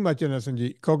pretty much in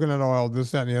S&G, coconut oil,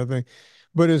 this, that, and the other thing.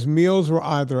 But his meals were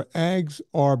either eggs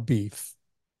or beef.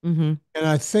 Mm-hmm. And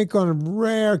I think on a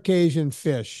rare occasion,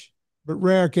 fish, but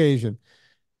rare occasion.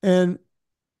 And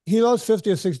he lost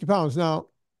 50 or 60 pounds. Now,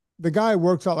 the guy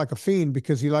works out like a fiend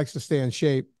because he likes to stay in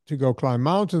shape to go climb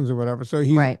mountains or whatever. So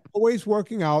he's Right. always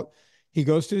working out. He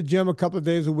goes to the gym a couple of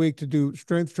days a week to do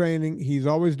strength training. He's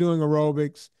always doing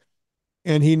aerobics.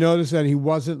 And he noticed that he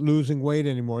wasn't losing weight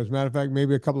anymore. As a matter of fact,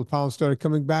 maybe a couple of pounds started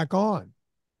coming back on.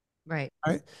 Right.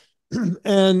 Right.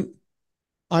 And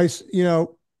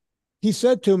he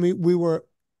said to me, I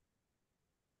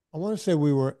want to say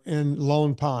we were in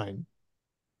Lone Pine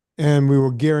and we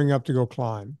were gearing up to go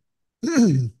climb.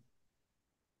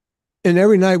 And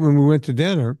every night when we went to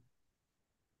dinner,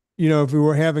 if we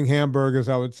were having hamburgers,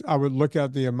 I would look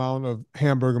at the amount of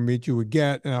hamburger meat you would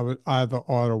get, and I would either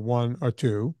order one or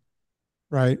two,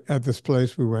 right, at this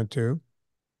place we went to.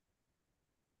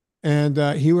 And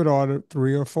he would order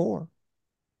three or four,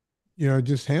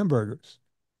 just hamburgers.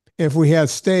 If we had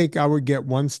steak, I would get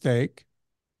one steak,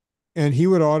 and he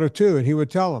would order two, and he would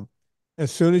tell them,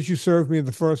 as soon as you serve me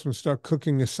the first one, start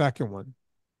cooking the second one,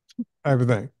 type of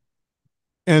thing.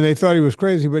 And they thought he was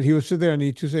crazy, but he would sit there and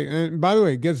eat two steaks. And by the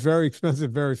way, it gets very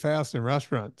expensive very fast in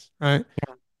restaurants, right?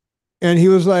 Yeah. And he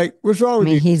was like, "What's wrong I with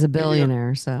mean, you?" he's a And,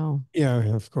 billionaire, so yeah,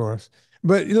 of course.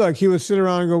 But look, he would sit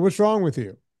around and go, "What's wrong with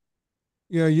you?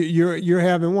 You're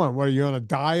having one. What, are you on a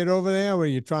diet over there? Were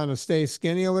you trying to stay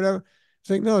skinny or whatever?" It's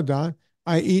like, no, Don,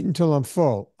 I eat until I'm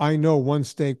full. I know one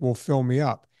steak will fill me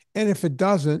up. And if it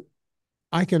doesn't,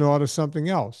 I can order something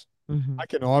else. mhm. I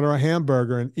can order a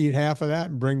hamburger and eat half of that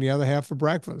and bring the other half for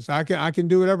breakfast. I can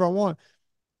do whatever I want.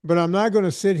 But I'm not going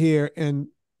to sit here and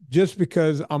just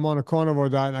because I'm on a carnivore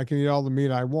diet and I can eat all the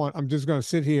meat I want, I'm just going to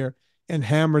sit here and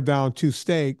hammer down two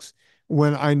steaks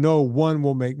when I know one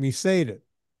will make me sated.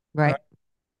 Right. Right.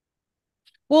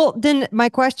 Well, then my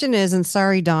question is, and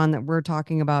sorry, Don, that we're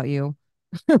talking about you,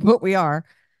 but we are.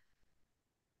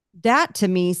 That to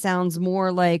me sounds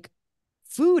more like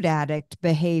food addict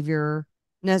behavior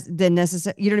than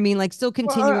necessary. You know what I mean? Like still Well,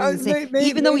 continuing the same,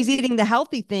 even though he's maybe, eating the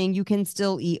healthy thing, you can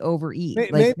still overeat.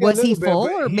 Like, maybe a was he little bit, full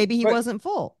but or maybe he wasn't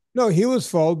full? no, he was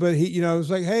full, but it was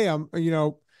like, hey,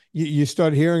 you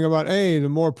start hearing about, hey, the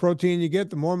more protein you get,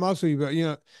 the more muscle you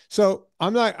got, So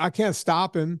I can't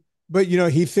stop him, but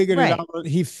he figured it Right. out.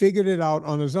 He figured it out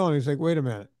on his own. He's like, wait a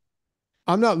minute,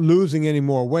 I'm not losing any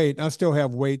more weight. I still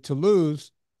have weight to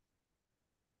lose.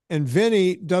 And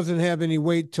Vinny doesn't have any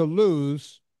weight to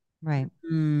lose. Right.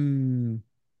 Hmm,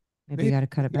 Maybe you maybe got to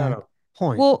cut it you got back. a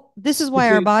point. Well, this is You why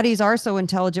our see, bodies are so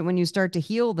intelligent. When you start to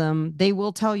heal them, they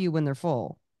will tell you when they're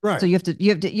full. So right. you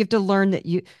have to learn that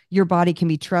your body can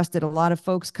be trusted. A lot of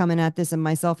folks coming at this, and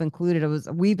myself included,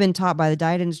 we've been taught by the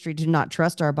diet industry to not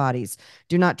trust our bodies.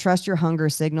 Do not trust your hunger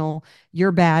signal.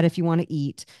 You're bad if you want to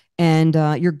eat, and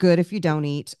you're good if you don't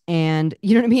eat. And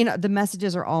you know what I mean? The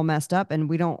messages are all messed up, and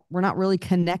we're not really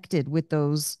connected with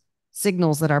those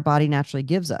signals that our body naturally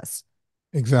gives us.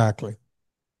 Exactly.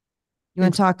 You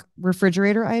want to talk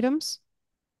refrigerator items?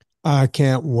 I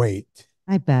can't wait.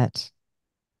 I bet.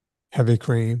 Heavy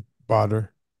cream,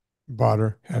 butter,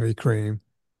 butter, heavy cream,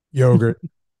 yogurt.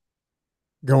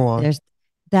 Go on. There's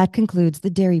that concludes the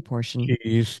dairy portion.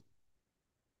 Cheese,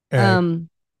 egg. Um,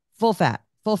 full fat,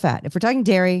 full fat. If we're talking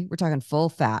dairy, we're talking full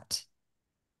fat.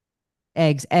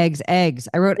 Eggs, eggs, eggs.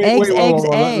 I wrote Wait, eggs, wait, whoa, whoa, eggs,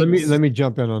 whoa. eggs. Let me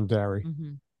jump in on dairy.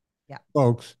 Mm-hmm. Yeah.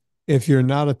 Folks, if you're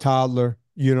not a toddler,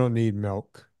 you don't need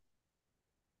milk.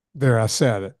 There, I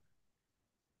said it.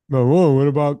 But whoa, what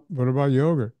about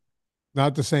yogurt?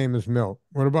 Not the same as milk.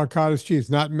 What about cottage cheese?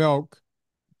 Not milk.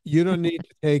 You don't need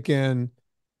to take in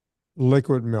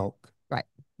liquid milk. Right.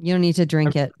 You don't need to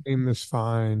drink Heavy it. cream is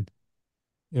fine.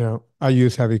 I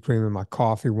use heavy cream in my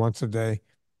coffee once a day.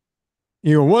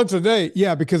 Once a day.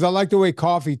 Yeah, because I like the way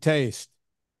coffee tastes.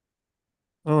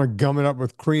 I don't want to gum it up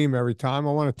with cream every time.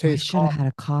 I want to Oh, I taste should have coffee. had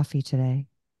a coffee today.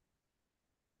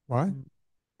 What?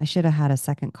 I should have had a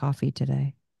second coffee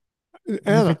today. What if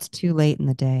Anna, it's too late in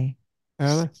the day?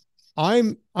 Anna,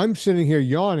 I'm sitting here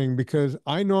yawning because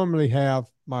I normally have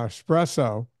my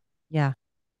espresso. Yeah.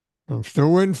 I'm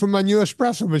still waiting for my new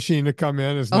espresso machine to come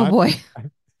in. It's Oh not. boy.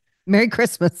 Merry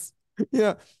Christmas.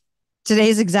 Yeah.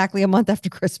 Today's exactly a month after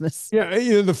Christmas.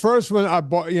 Yeah. The first one I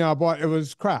bought, it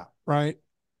was crap, right?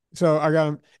 So I got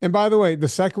them. And by the way, the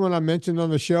second one I mentioned on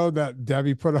the show that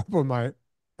Debbie put up on my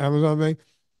Amazon thing,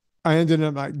 I ended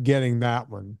up not getting that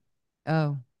one.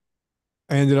 Oh.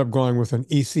 I ended up going with an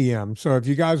ECM. So if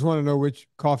you guys want to know which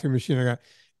coffee machine I got,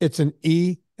 it's an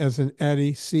E as in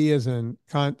Eddie, C as in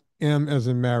Cunt, M as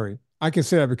in Mary. I can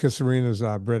say that because Serena's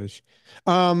British.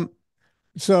 Um,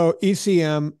 so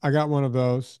ECM, I got one of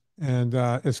those, and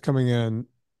it's coming in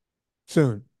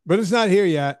soon, but it's not here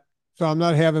yet. So I'm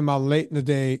not having my late in the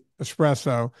day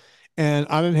espresso, and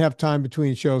I didn't have time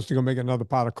between shows to go make another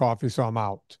pot of coffee, so I'm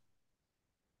out.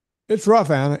 It's rough,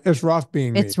 Anna. It's rough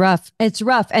being me. It's rough. It's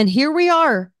rough. And here we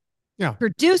are Yeah.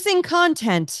 producing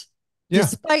content Yeah.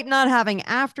 despite not having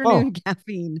afternoon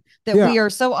caffeine that Yeah. we are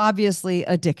so obviously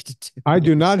addicted to. I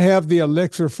do not have the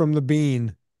elixir from the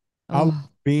bean. Oh.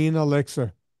 Bean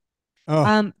elixir. Oh,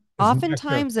 it's nectar.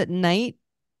 Oftentimes at night,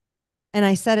 and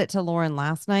I said it to Lauren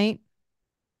last night,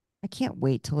 I can't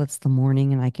wait till it's the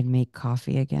morning and I can make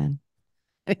coffee again.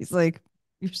 And he's like,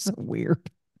 "You're so weird."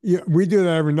 Yeah, we do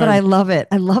that every night. But I love it.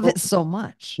 I love it so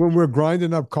much. When we're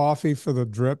grinding up coffee for the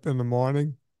drip in the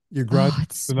morning, you grind Oh, it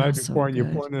the night smells so before and you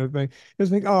good. put in everything.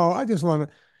 It's like, oh, I just want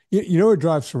to. You know what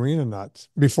drives Serena nuts?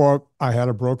 Before I had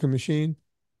a broken machine,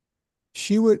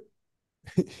 she would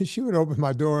she would open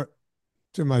my door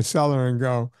to my cellar and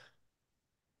go,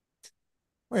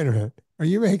 "Wait a minute, are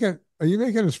you making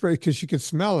a spray?" Because she could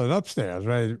smell it upstairs,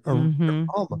 right? Mm-hmm.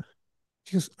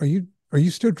 She goes, are you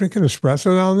still drinking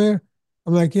espresso down there?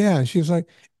 I'm like, yeah. And she's like,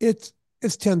 it's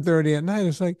 10:30 at night.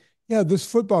 It's like, yeah, this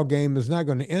football game is not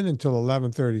going to end until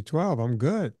 11:30, 12. I'm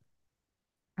good.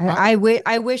 I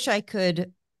wish I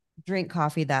could drink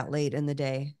coffee that late in the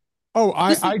day.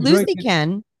 I drink Lucy it.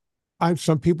 can.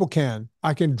 Some people can.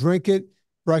 I can drink it,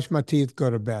 brush my teeth, go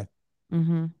to bed.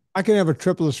 Mm-hmm. I can have a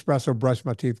triple espresso, brush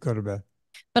my teeth, go to bed.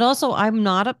 But also, I'm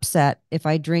not upset if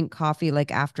I drink coffee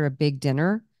like after a big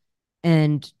dinner,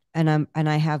 and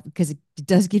I have, because it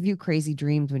does give you crazy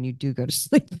dreams when you do go to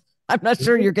sleep. I'm not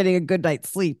sure you're getting a good night's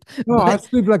sleep. No, I But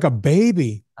sleep like a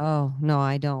baby. oh no,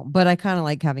 I don't. But I kind of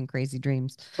like having crazy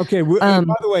dreams. Okay. By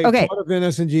the way, Okay. part of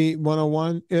NSNG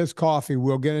 101 is coffee.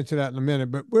 We'll get into that in a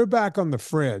minute, but we're back on the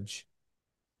fridge.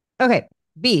 Okay.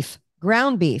 Beef,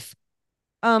 ground beef,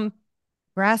 um,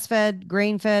 grass fed,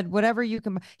 grain fed, whatever you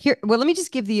can here. Well, let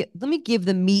me give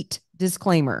the meat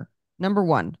disclaimer. Number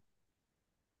one,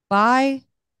 buy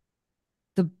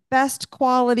the best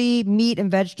quality meat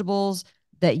and vegetables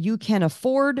that you can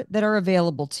afford that are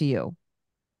available to you.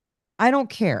 I don't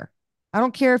care. I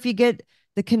don't care if you get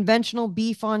the conventional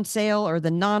beef on sale or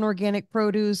the non-organic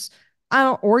produce.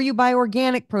 Or you buy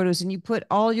organic produce and you put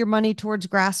all your money towards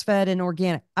grass-fed and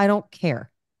organic. I don't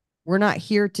care. We're not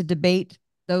here to debate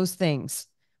those things.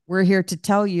 We're here to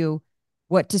tell you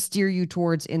what to steer you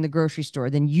towards in the grocery store.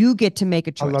 Then you get to make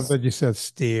a choice. I love that you said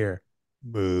steer.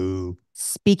 Boo.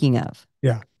 Speaking of,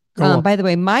 yeah. Go on. By the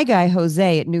way, my guy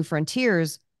Jose at New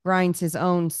Frontiers grinds his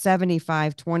own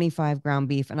 75/25 ground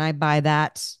beef, and I buy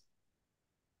that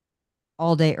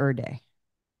all day, day.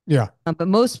 Yeah. But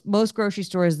most grocery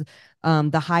stores,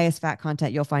 the highest fat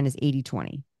content you'll find is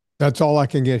 80/20. That's all I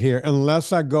can get here,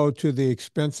 unless I go to the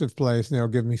expensive place and they'll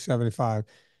give me 75.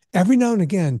 Every now and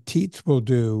again, Teats will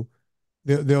do,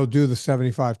 they'll do the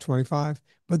 75/25,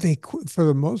 but they quit, for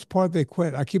the most part, they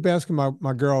quit. I keep asking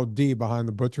my girl D behind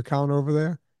the butcher counter over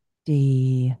there.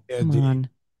 D, Yeah, come D. on.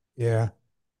 Yeah.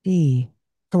 D.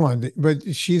 Come on,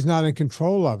 but she's not in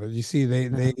control of it. You see, they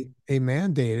No, they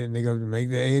mandate it and they go to make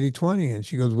the 80-20. And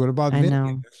she goes, what about I Vinny?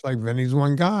 know. It's like Vinny's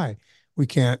one guy. We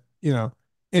can't, you know.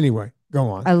 Anyway, go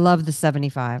on. I love the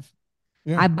 75.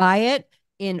 Yeah. I buy it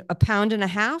in a pound and a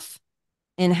half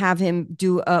and have him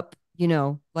do up,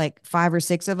 like 5 or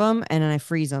 6 of them, and then I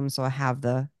freeze them. So I love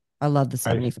the Nice.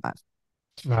 75.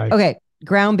 Nice. Okay.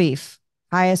 Ground beef,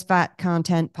 highest fat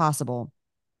content possible.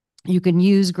 You can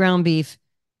use ground beef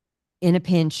in a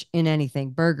pinch in anything: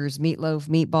 burgers, meatloaf,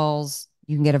 meatballs.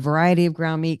 You can get a variety of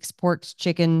ground meats: pork,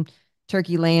 chicken,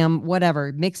 turkey, lamb,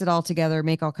 whatever. Mix it all together,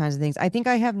 make all kinds of things. I think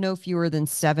I have no fewer than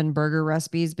 7 burger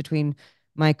recipes between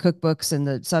my cookbooks and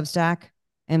the Substack.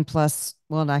 And plus,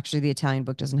 well, actually, the Italian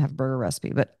book doesn't have a burger recipe.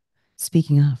 But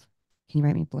speaking of, can you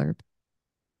write me a blurb?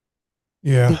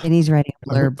 Yeah. Vinny's writing a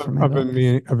blurb for my I've book. been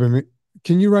meaning,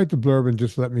 can you write the blurb and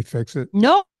just let me fix it?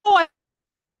 No,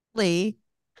 Lee,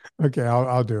 Okay,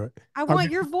 I'll do it. I I'll want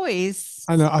get, your voice.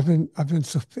 I know I've been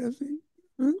so busy.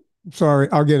 Sorry,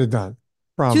 I'll get it done. Two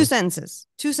Promise. sentences.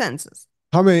 2 sentences.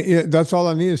 How many? Yeah, that's all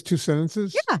I need is 2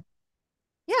 sentences. Yeah.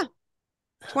 Yeah.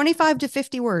 25 to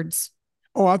 50 words.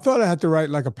 Oh, I thought I had to write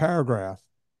like a paragraph.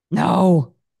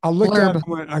 No. I looked at it Blurb.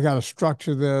 and went, I got to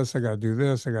structure this. I got to do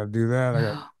this. I got to do that. I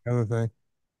got No. the other thing.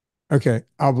 Okay,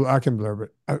 I can blurb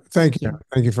it. Thank Thank you. you.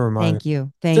 Thank you for reminding Thank you.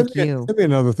 me. Send Thank me, you. send me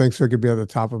another thing so it could be at the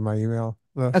top of my email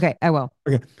list. Okay, I will.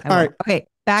 Okay. I All will. right. Okay, So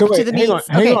back to wait, the hang on. meats.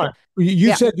 Hang Okay. on. You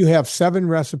Yeah. said you have 7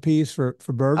 recipes for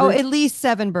Oh, burgers? at least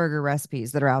 7 burger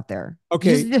recipes that are out there.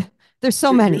 Okay. There's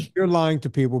so many. You're lying to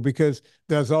people because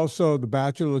there's also the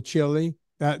bachelor chili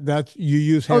that you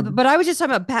use Oh, heavy but I was just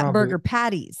talking about probably. burger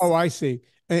patties. Oh, I see.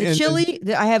 The And then,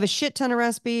 chili, I have a shit ton of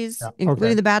recipes, yeah, okay.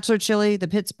 including the bachelor chili, the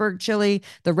Pittsburgh chili,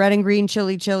 the red and green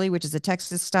chili, which is a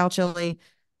Texas style chili.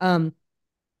 Um,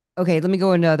 okay, let me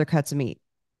go into other cuts of meat.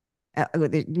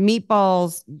 The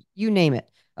meatballs, you name it.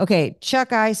 Okay,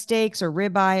 chuck eye steaks or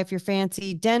ribeye if you're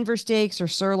fancy, Denver steaks or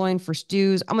sirloin for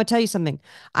stews. I'm gonna tell you something.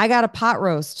 I got a pot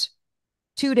roast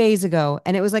 2 days ago,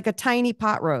 and it was like a tiny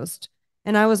pot roast.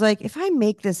 And I was like, if I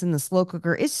make this in the slow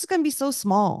cooker, it's just gonna be so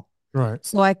small. Right.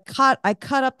 So I cut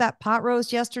up that pot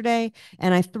roast yesterday,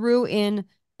 and I threw in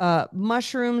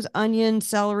mushrooms, onion,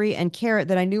 celery, and carrot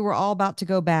that I knew were all about to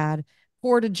go bad.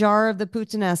 Poured a jar of the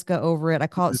puttanesca over it. I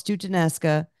call it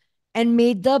stewtanesca, and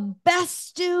made the best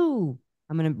stew.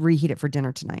 I'm gonna reheat it for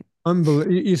dinner tonight.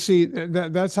 Unbelievable. You see,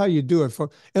 that's how you do it.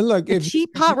 And look, A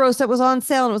cheap pot roast that was on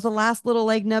sale, and it was the last little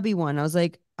like nubby one. I was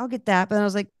like, I'll get that. But then I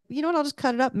was like, you know what? I'll just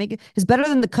cut it up. Make it. It's better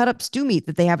than the cut up stew meat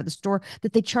that they have at the store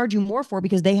that they charge you more for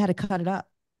because they had to cut it up.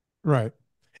 right.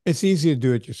 It's easy to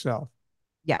do it yourself.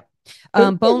 Yeah.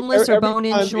 Look, Boneless or every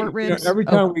bone-in time, short ribs. every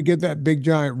Oh, time we get that big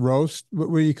giant roast,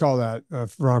 what do you call that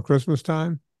around Christmas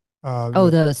time? oh,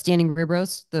 The the standing rib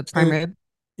roast, the prime rib.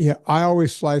 Yeah, I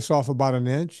always slice off about an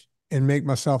inch and make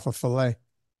myself a fillet,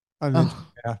 an inch and Oh,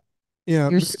 a half. Yeah,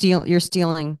 you're stealing.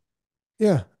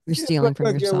 yeah, You're yeah. stealing from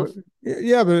Yeah, yourself.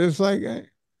 yeah, but it's like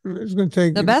it's going to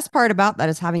take. The best part about that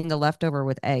is having the leftover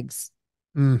with eggs.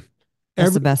 Mm,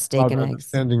 That's the everything best steak about and that eggs.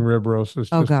 standing rib roast is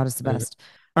Oh just God, it's the amazing. best.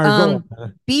 All right, go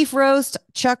on. Beef roast,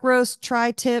 chuck roast,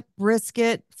 tri-tip,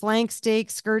 brisket, flank steak,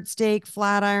 skirt steak,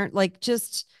 flat iron. Like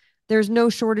just there's no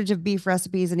shortage of beef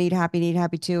recipes and Eat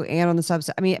Happy too. And on the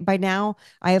Substack. I mean, by now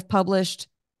I have published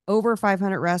over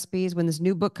 500 recipes. When this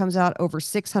new book comes out, over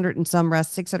 600 and some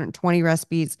 620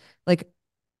 recipes. Like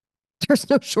there's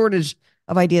no shortage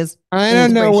of ideas I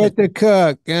and don't know inspiration. what to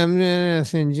cook. I'm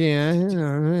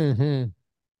NSNG.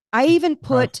 I even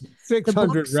put the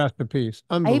 600 books. recipes.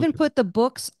 I even Unbelievable. put the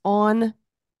books on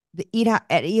the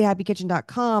at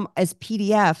eathappykitchen.com as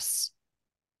PDFs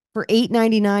for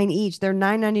 $8.99 each. They're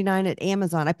 $9.99 at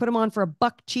Amazon. I put them on for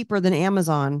 $1 cheaper than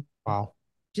Amazon. Wow.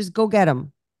 Just go get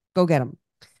them. Go get them.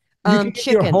 You can get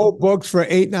your Chicken. whole books for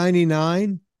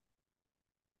 $8.99.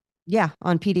 Yeah,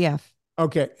 on PDF.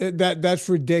 Okay, that's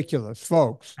ridiculous,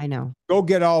 folks. I know. Go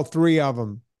get all 3 of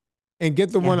them and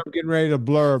get the Yeah. one I'm getting ready to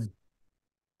blurb.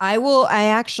 I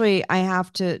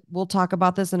have to, we'll talk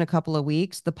about this in a couple of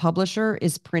weeks. The publisher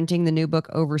is printing the new book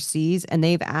overseas, and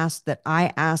they've asked that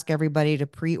I ask everybody to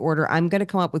pre-order. I'm going to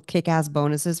come up with kick-ass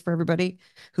bonuses for everybody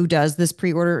who does this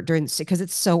pre-order because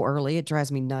it's so early. It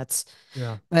drives me nuts.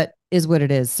 Yeah. But is what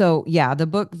it is. So yeah, the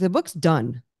book's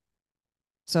done.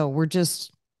 So we're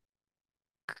just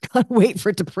gotta wait for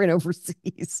it to print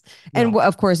overseas. And Yeah.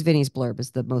 of course, Vinny's blurb is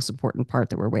the most important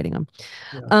part that we're waiting on.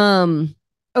 Yeah.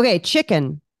 Okay,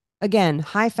 chicken. Again,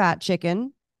 high fat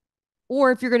chicken.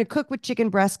 Or if you're going to cook with chicken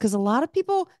breasts, because a lot of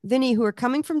people, Vinny, who are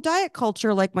coming from diet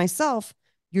culture like myself,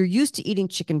 you're used to eating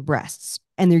chicken breasts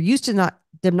and they're used to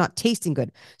them not tasting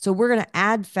good. So we're going to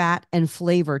add fat and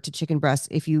flavor to chicken breasts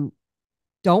if you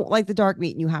don't like the dark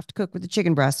meat and you have to cook with the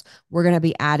chicken breast, we're going to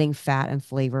be adding fat and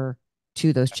flavor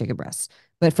to those chicken breasts.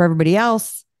 But for everybody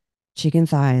else, chicken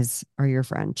thighs are your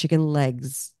friend. Chicken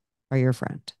legs are your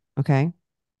friend. Okay.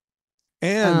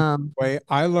 And way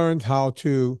I learned how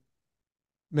to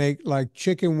make like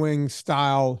chicken wing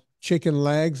style chicken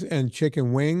legs and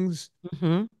chicken wings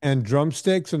and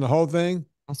drumsticks and the whole thing.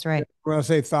 That's right. When I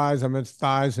say thighs, I meant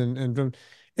thighs and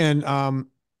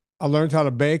I learned how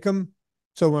to bake them.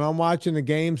 So when I'm watching the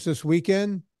games this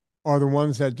weekend, or the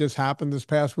ones that just happened this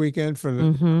past weekend for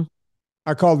the,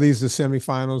 I call these the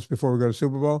semifinals before we go to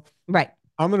Super Bowl. Right.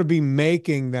 I'm going to be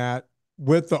making that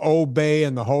with the Old Bay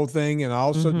and the whole thing, and I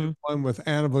also do one with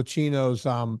Anna Vocino's.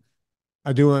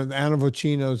 I do an Anna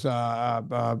Vocino's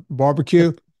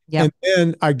barbecue, and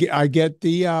then I get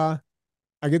the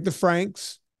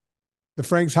Frank's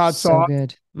hot sauce. So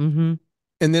good. And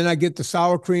then I get the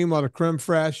sour cream or the creme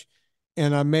fraiche,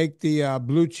 and I make the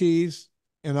blue cheese,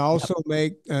 and I also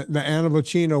make the Anna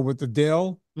Vocino with the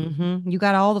dill. You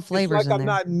got all the flavors it's like in I'm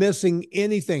there. not missing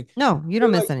anything. No, you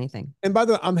don't miss anything. And by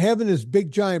the way, I'm having this big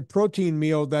giant protein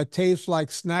meal that tastes like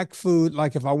snack food.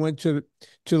 Like if I went to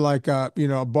like a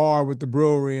bar with the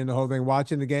brewery and the whole thing,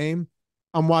 watching the game,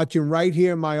 I'm watching right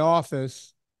here in my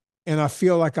office, and I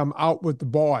feel like I'm out with the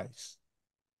boys.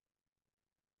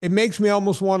 It makes me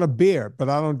almost want a beer, but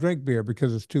I don't drink beer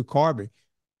because it's too carby.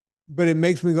 But it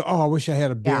makes me go, oh, I wish I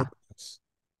had a beer with this.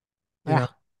 You know?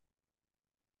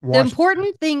 The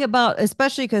important thing about,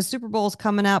 especially because Super Bowl is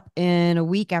coming up in a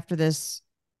week after this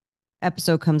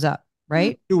episode comes up,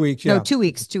 right? 2 weeks, No, 2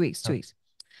 weeks. 2 weeks. 2 weeks.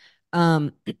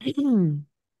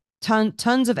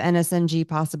 Tons of NSNG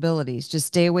possibilities. Just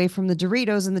stay away from the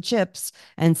Doritos and the chips,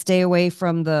 and stay away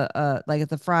from the like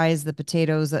the fries, the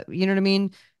potatoes. You know what I mean?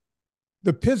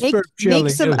 The Pittsburgh chili.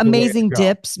 Make some amazing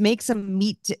dips. Make some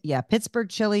meat. Pittsburgh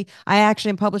chili. I actually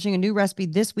am publishing a new recipe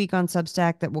this week on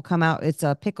Substack that will come out. It's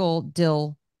a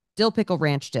dill pickle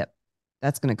ranch dip.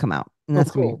 That's going to come out, and that's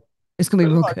cool. It's going to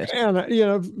be real good.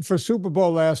 And for Super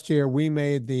Bowl last year, we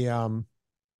made the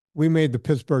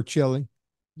Pittsburgh chili.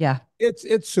 Yeah,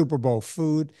 it's Super Bowl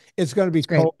food. It's going to be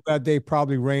cold that day,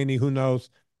 probably rainy. Who knows?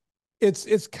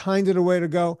 It's kind of the way to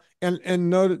go. And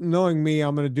knowing me,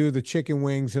 I'm going to do the chicken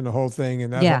wings and the whole thing.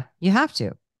 And you have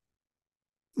to.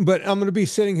 But I'm going to be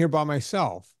sitting here by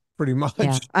myself, pretty much.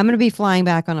 Yeah, I'm going to be flying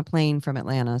back on a plane from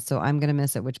Atlanta, so I'm going to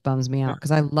miss it, which bums me out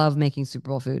because I love making Super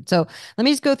Bowl food. So let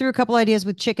me just go through a couple ideas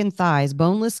with chicken thighs,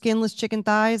 boneless, skinless chicken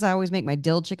thighs. I always make my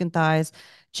dill chicken thighs,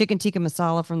 chicken tikka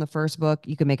masala from the first book.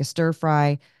 You can make a stir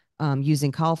fry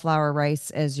using cauliflower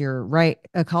rice as your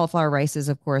cauliflower rice is,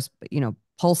 of course,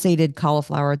 pulsated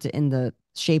cauliflower in the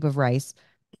shape of rice.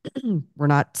 We're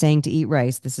not saying to eat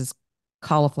rice. This is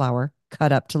cauliflower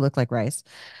cut up to look like rice.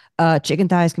 Chicken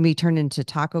thighs can be turned into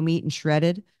taco meat and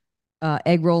shredded.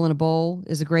 Egg roll in a bowl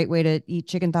is a great way to eat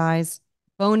chicken thighs.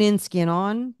 Bone in, skin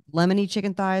on, lemony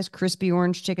chicken thighs, crispy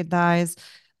orange chicken thighs,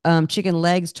 chicken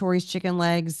legs, Tori's chicken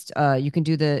legs. You can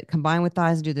combine with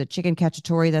thighs and do the chicken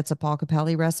cacciatore. That's a Paul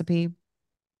Capelli recipe.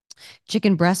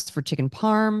 Chicken breasts for chicken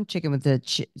parm, chicken with the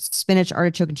spinach,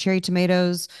 artichoke, and cherry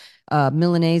tomatoes,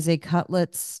 Milanese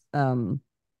cutlets,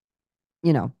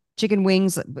 chicken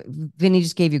wings. Vinnie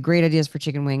just gave you great ideas for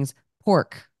chicken wings.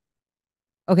 Pork.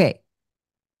 Okay.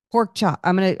 Pork chop.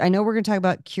 I know we're going to talk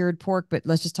about cured pork, but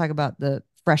let's just talk about the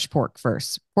fresh pork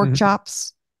first. Pork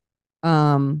chops.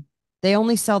 They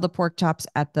only sell the pork chops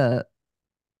at the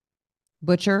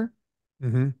butcher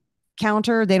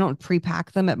counter. They don't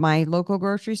pre-pack them at my local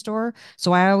grocery store.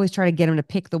 So I always try to get them to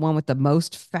pick the one with the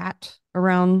most fat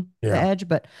around the edge.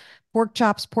 But pork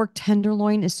chops, pork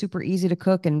tenderloin is super easy to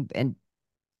cook and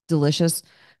delicious.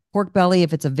 Pork belly,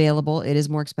 if it's available, it is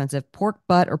more expensive. Pork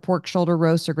butt or pork shoulder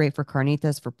roasts are great for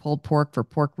carnitas, for pulled pork, for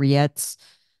pork rillettes.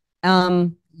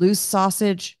 Loose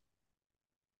sausage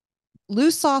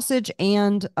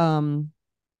and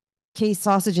case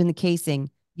sausage in the casing.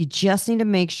 You just need to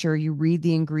make sure you read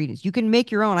the ingredients. You can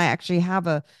make your own. I actually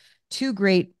have two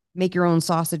great make your own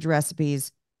sausage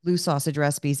recipes, loose sausage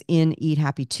recipes in Eat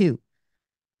Happy 2,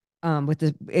 with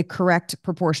the correct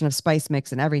proportion of spice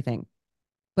mix and everything.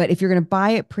 But if you're going to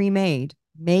buy it pre-made,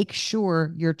 make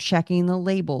sure you're checking the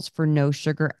labels for no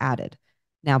sugar added.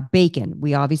 Now, bacon.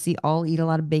 We obviously all eat a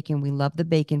lot of bacon. We love the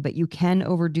bacon, but you can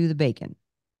overdo the bacon.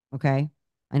 Okay?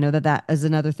 I know that is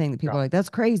another thing that people are like, that's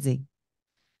crazy.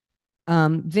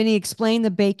 Vinnie, explain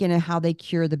the bacon and how they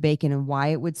cure the bacon and why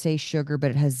it would say sugar,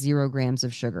 but it has 0 grams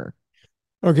of sugar.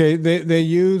 Okay, they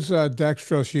use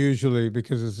dextrose usually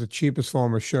because it's the cheapest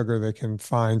form of sugar they can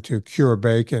find to cure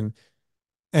bacon.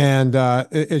 And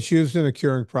it's used in a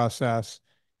curing process.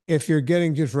 If you're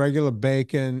getting just regular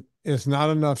bacon, is not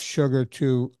enough sugar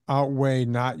to outweigh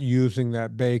not using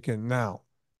that bacon. Now,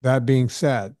 that being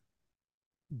said,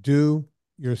 do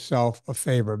yourself a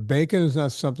favor. Bacon is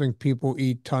not something people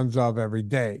eat tons of every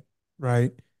day,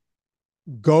 right?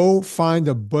 Go find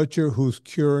a butcher who's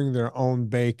curing their own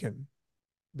bacon,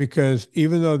 because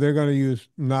even though they're going to use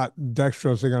not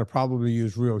dextrose, they're going to probably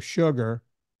use real sugar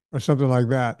or something like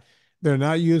that. They're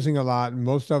not using a lot, and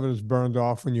most of it is burned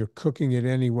off when you're cooking it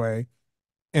anyway.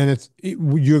 And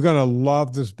you're going to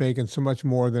love this bacon so much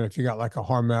more than if you got like a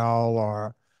Hormel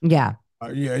or Yeah.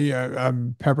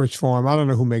 Pepperidge Farm. I don't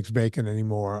know who makes bacon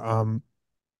anymore.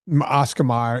 Oscar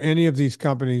Mayer, any of these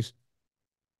companies.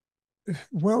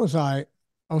 Where was I?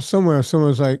 I was somewhere. Someone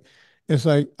was like, it's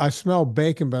like I smell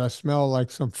bacon, but I smell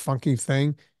like some funky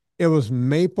thing. It was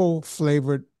maple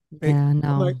flavored bacon. Yeah,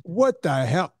 I'm like, no. what the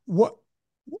hell? What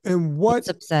and what It's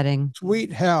upsetting.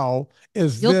 sweet hell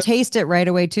is You'll this? taste it right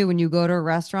away too when you go to a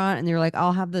restaurant and you're like,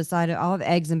 I'll have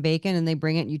eggs and bacon, and they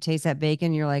bring it and you taste that bacon,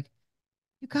 and you're like,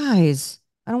 you guys,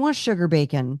 I don't want sugar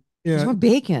bacon. I just Yeah, want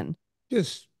bacon.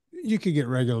 just you could get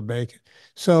regular bacon.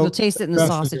 You'll So taste it in the that's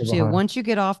the deal sausage too. behind. Once you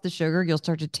get off the sugar, you'll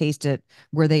start to taste it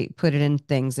where they put it in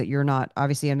things that you're not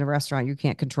obviously in the restaurant. You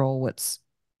can't control what's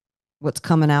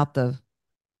coming out the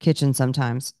kitchen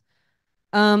sometimes.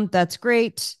 That's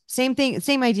great. Same thing,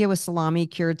 same idea with salami,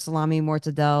 cured salami,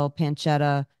 mortadella,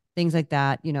 pancetta, things like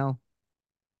that. You're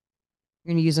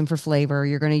gonna use them for flavor.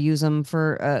 You're gonna use them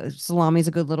for salami is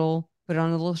a good little put it on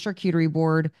a little charcuterie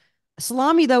board.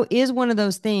 Salami though is one of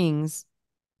those things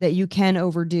that you can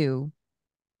overdo,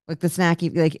 like the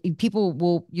snacky. Like people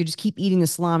will you just keep eating the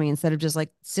salami instead of just like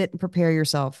sit and prepare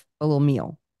yourself a little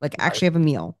meal. Like Right. actually have a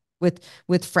meal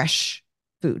with fresh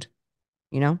food.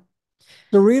 You know.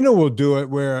 Serena will do it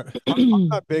where I'm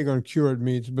not big on cured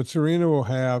meats, but Serena will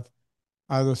have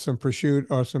either some prosciutto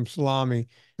or some salami.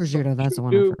 But Prosciutto, that's the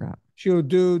one I forgot. she'll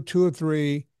do two or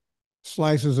three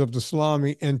slices of the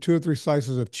salami and two or three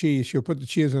slices of cheese. She'll put the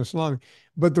cheese in the salami,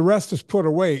 but the rest is put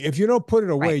away. If you don't put it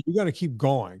Right. away, you're going to keep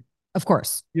going. Of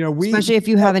course. We Especially if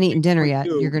you have haven't eaten dinner we yet,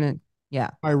 you're do. gonna,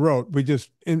 yeah. I wrote. We just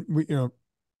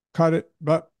cut it,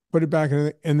 but put it back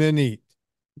in, and then eat.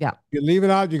 Yeah. You leave it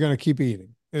out, you're going to keep eating.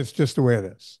 It's just the way it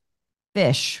is.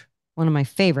 Fish, one of my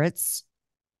favorites.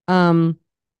 Um,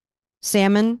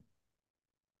 salmon,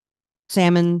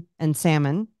 salmon, and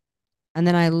salmon. And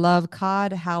then I love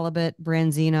cod, halibut,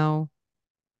 branzino.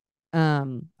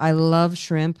 I love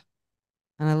shrimp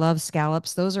and I love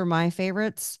scallops. Those are my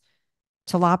favorites.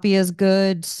 Tilapia is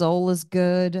good, sole is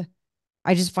good.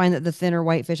 I just find that the thinner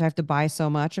whitefish, I have to buy so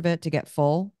much of it to get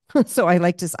full. So I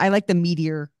like the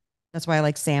meatier. That's why I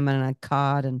like salmon and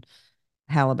cod and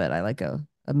halibut. I like a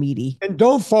meaty. And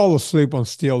don't fall asleep on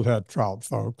steelhead trout,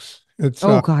 folks. It's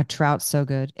Oh God, trout's so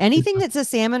good. Anything it's- that's a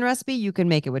salmon recipe, you can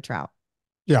make it with trout.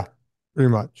 yeah, pretty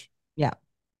much. Yeah,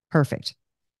 perfect.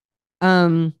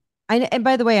 Um, and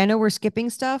by the way, I know we're skipping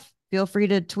stuff. Feel free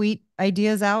to tweet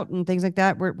ideas out and things like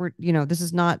that. This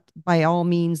is not by all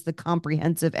means the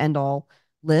comprehensive end all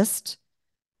list.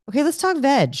 Okay, let's talk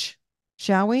veg,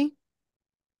 shall we?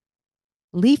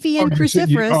 Leafy and I'm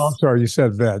cruciferous. sorry, you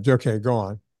said veg. Okay, go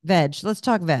on. Veg. Let's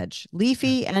talk veg.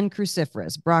 Leafy and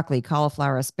cruciferous. Broccoli,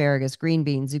 cauliflower, asparagus, green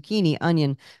beans, zucchini,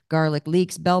 onion, garlic,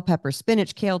 leeks, bell pepper,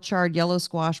 spinach, kale, chard, yellow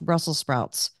squash, Brussels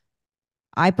sprouts.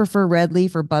 I prefer red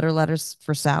leaf or butter lettuce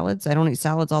for salads. I don't eat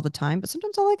salads all the time, but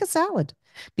sometimes I like a salad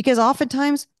because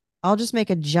oftentimes I'll just make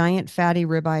a giant fatty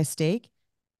ribeye steak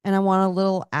and I want a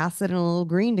little acid and a little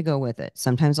green to go with it.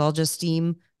 Sometimes I'll just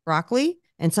steam broccoli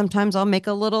and sometimes I'll make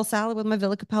a little salad with my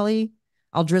Villa Capelli.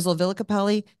 I'll drizzle Villa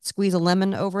Capelli, squeeze a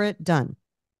lemon over it, done.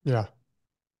 Yeah.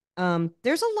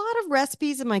 There's a lot of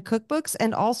recipes in my cookbooks,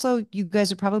 and also you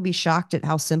guys would probably be shocked at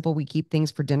how simple we keep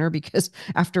things for dinner because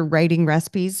after writing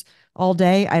recipes all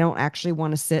day, I don't actually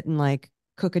want to sit and like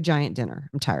cook a giant dinner.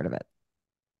 I'm tired of it.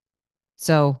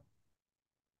 So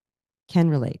can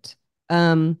relate.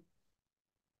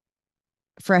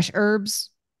 Fresh herbs,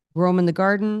 grow them in the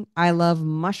garden. I love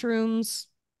mushrooms.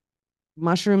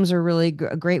 Mushrooms are really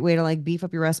a great way to like beef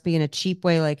up your recipe in a cheap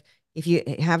way. Like if you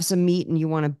have some meat and you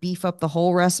want to beef up the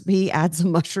whole recipe, add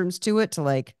some mushrooms to it to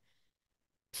like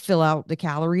fill out the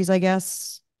calories, I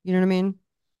guess. You know what I mean?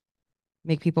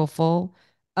 Make people full.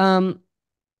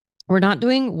 We're not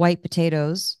doing white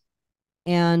potatoes.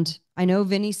 And I know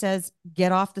Vinny says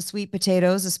get off the sweet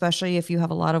potatoes, especially if you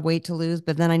have a lot of weight to lose.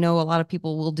 But then I know a lot of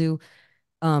people will do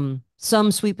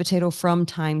some sweet potato from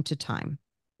time to time,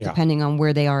 depending on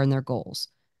where they are in their goals.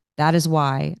 That is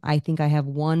why I think I have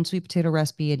one sweet potato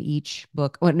recipe in each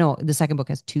book. Well, no, the second book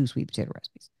has two sweet potato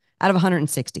recipes out of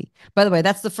 160. By the way,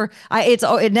 that's the first.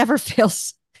 It never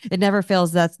fails. It never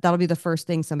fails. That'll be the first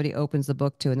thing somebody opens the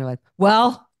book to, and they're like,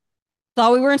 "Well,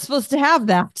 Thought we weren't supposed to have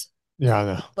that. Yeah, I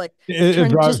know. Like, It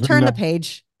drives just me turn the nuts.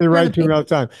 page. They Turn the write to me page. all the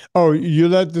time. Oh, you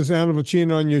let this Anna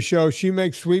Vocino on your show. She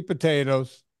makes sweet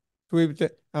potatoes. Sweet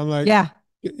potato. I'm like, Yeah.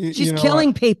 you She's know what?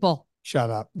 killing people. Shut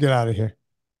up. Get out of here.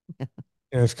 And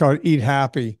it's called Eat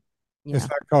Happy. It's Yeah.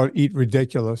 not called Eat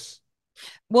Ridiculous.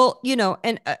 Well,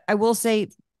 and I will say,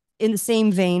 in the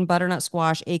same vein, butternut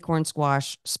squash, acorn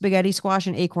squash, spaghetti squash,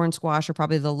 and acorn squash are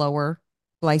probably the lower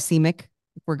glycemic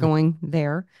if we're going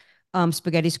there.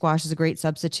 Spaghetti squash is a great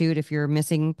substitute if you're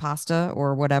missing pasta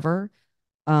or whatever.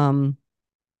 Um,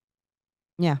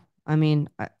 yeah, I mean,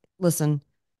 listen,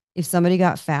 if somebody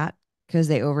got fat because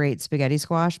they overate spaghetti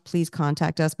squash, please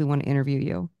contact us. We want to interview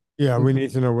you. Yeah, we need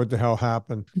to know what the hell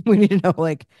happened. We need to know,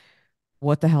 like,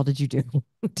 what the hell did you do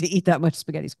to eat that much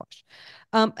spaghetti squash?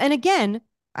 And again,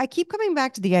 I keep coming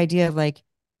back to the idea of like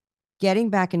getting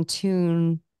back in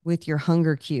tune with your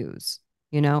hunger cues,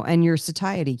 and your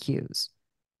satiety cues.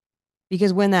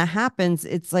 Because when that happens,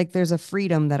 it's like there's a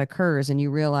freedom that occurs and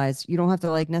you realize you don't have to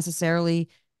like necessarily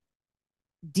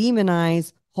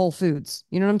demonize whole foods.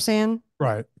 You know what I'm saying?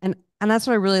 Right. And that's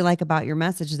what I really like about your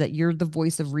message is that you're the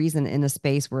voice of reason in a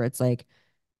space where it's like,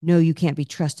 no, you can't be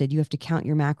trusted. You have to count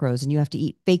your macros and you have to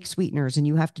eat fake sweeteners and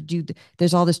you have to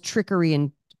there's all this trickery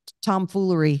and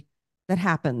tomfoolery that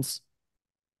happens.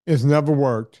 It's never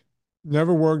worked.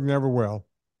 Never worked, never will.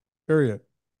 Period.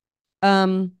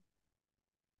 Um,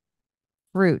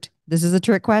 Fruit. This is a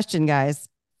trick question, guys.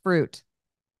 Fruit,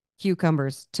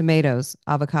 cucumbers, tomatoes,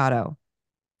 avocado,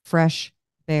 fresh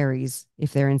berries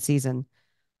if they're in season.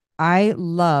 I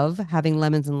love having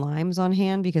lemons and limes on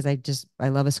hand because I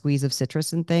love a squeeze of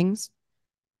citrus and things.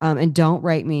 And don't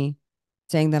write me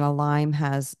saying that a lime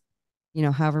has,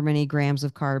 however many grams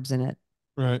of carbs in it.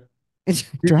 Right. It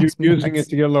You're drives me using nuts. it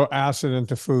to get a little acid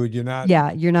into food. You're not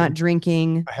Yeah, you're not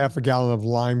drinking. a half a gallon of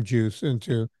lime juice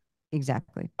into.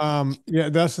 Exactly. Yeah,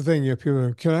 that's the thing. Yeah, people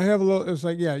are, can I have a little? It's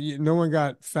like, yeah, no one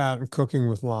got fat in cooking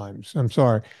with limes. I'm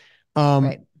sorry. Um,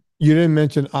 Right. you didn't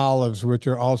mention olives, which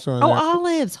are also in Oh, there.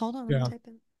 olives. Hold on. Let me Yeah, type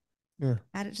in. yeah.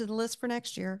 Add it to the list for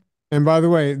next year. And by the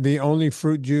way, the only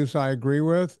fruit juice I agree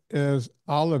with is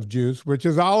olive juice, which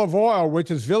is olive oil, which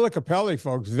is Villa Capelli,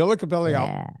 folks. Villa Capelli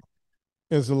Yeah.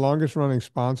 is the longest running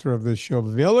sponsor of this show.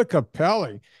 Villa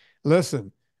Capelli.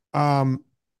 Listen,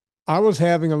 I was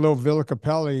having a little Villa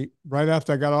Capelli right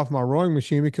after I got off my rowing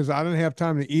machine because I didn't have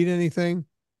time to eat anything.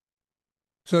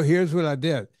 So here's what I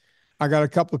did. I got a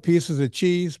couple of pieces of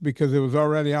cheese because it was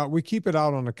already out. We keep it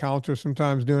out on the counter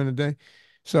sometimes during the day.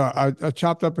 So I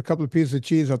chopped up a couple of pieces of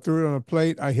cheese. I threw it on a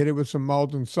plate. I hit it with some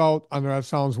molten salt. I know that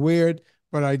sounds weird,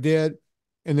 but I did.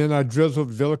 And then I drizzled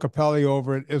Villa Capelli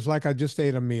over it. It's like I just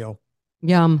ate a meal.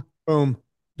 Yum. Boom.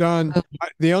 Done. Oh,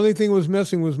 The only thing was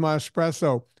missing was my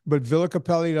espresso, but Villa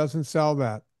Capelli doesn't sell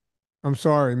that. I'm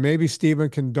sorry. Maybe Steven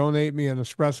can donate me an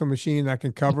espresso machine that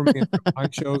can cover me until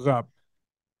mine shows up.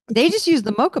 they just use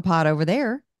the mocha pot over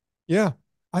there. Yeah.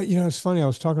 It's funny. I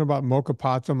was talking about mocha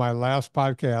pots on my last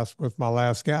podcast with my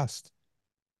last guest.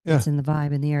 Yeah. It's in the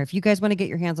vibe in the air. If you guys want to get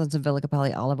your hands on some Villa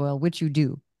Capelli olive oil, which you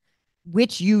do, go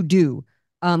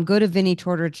to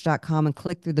vinnietortorich.com and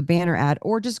click through the banner ad,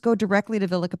 or just go directly to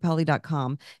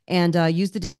villacapelli.com and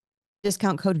use the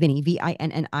discount code Vinnie,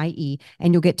 Vinnie,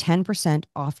 and you'll get 10%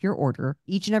 off your order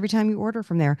each and every time you order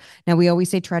from there. Now, we always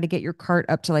say try to get your cart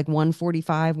up to like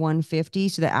 145, 150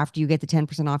 so that after you get the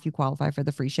 10% off, you qualify for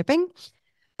the free shipping.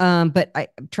 But I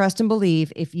trust and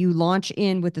believe if you launch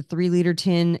in with the 3-liter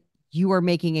tin, you are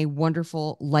making a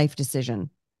wonderful life decision.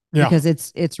 Yeah. Because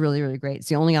it's really, really great. It's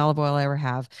the only olive oil I ever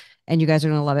have. And you guys are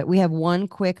going to love it. We have one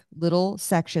quick little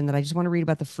section that I just want to read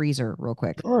about the freezer real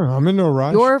quick. Sure, I'm in no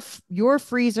rush. Your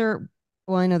freezer,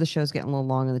 well, I know the show's getting a little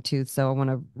long in the tooth, so I want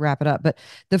to wrap it up. But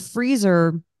the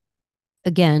freezer,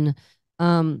 again,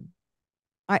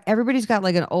 everybody's got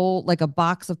like a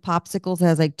box of popsicles that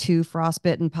has like 2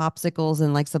 frostbitten popsicles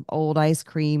and like some old ice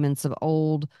cream and some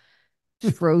old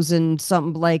frozen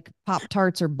something like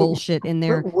Pop-Tarts or bullshit in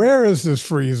there. Where is this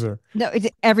freezer? No,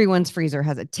 everyone's freezer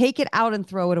has it. Take it out and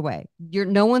throw it away. Your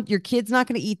kid's not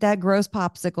going to eat that gross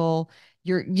popsicle.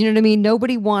 You know what I mean?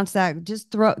 Nobody wants that.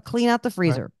 Just clean out the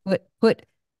freezer. Right. Put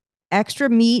extra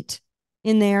meat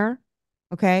in there.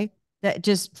 Okay. That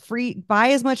just buy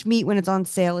as much meat when it's on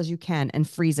sale as you can and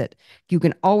freeze it. You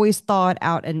can always thaw it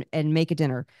out and make a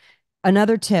dinner.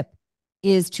 Another tip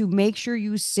is to make sure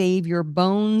you save your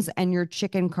bones and your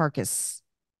chicken carcass.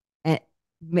 And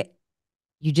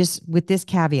you just, with this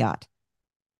caveat,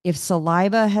 if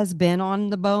saliva has been on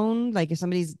the bone, like if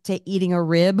somebody's eating a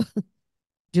rib,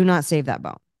 do not save that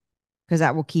bone because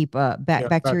that will keep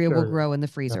bacteria will grow in the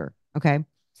freezer. Yeah. Okay.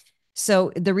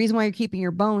 So the reason why you're keeping your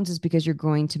bones is because you're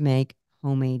going to make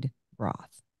homemade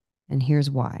broth. And here's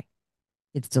why.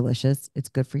 It's delicious. It's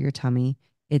good for your tummy.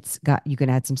 You can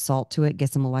add some salt to it,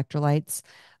 get some electrolytes.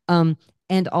 Um,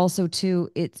 and also too,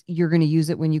 you're going to use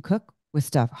it when you cook with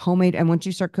stuff homemade. And once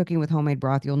you start cooking with homemade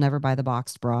broth, you'll never buy the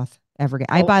boxed broth ever again.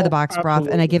 I Oh, buy the oh, boxed broth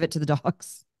and I absolutely. give it to the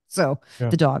dogs. So Yeah.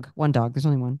 the dog, one dog, there's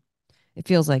only one. It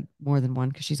feels like more than one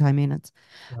because she's high maintenance.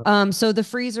 Yeah. So the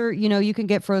freezer, you can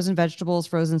get frozen vegetables,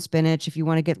 frozen spinach. If you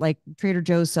want to get like Trader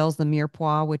Joe's sells the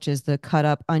mirepoix, which is the cut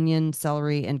up onion,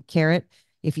 celery, and carrot.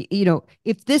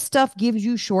 If this stuff gives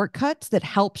you shortcuts that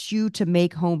helps you to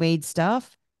make homemade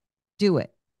stuff, do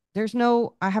it.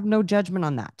 I have no judgment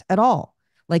on that at all.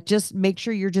 Like just make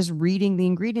sure you're just reading the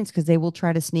ingredients because they will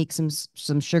try to sneak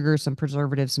some sugar, some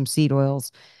preservatives, some seed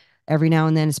oils every now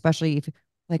and then, especially if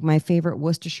like my favorite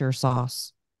Worcestershire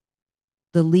sauce,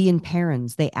 the Lee and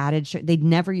Perrins, they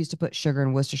never used to put sugar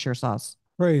in Worcestershire sauce,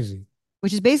 Crazy.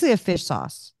 which is basically a fish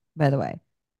sauce, by the way.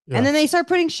 And Yeah. then they start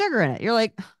putting sugar in it. You're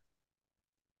like,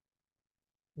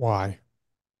 Why?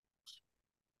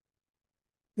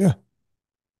 Yeah.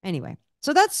 anyway.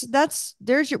 So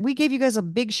we gave you guys a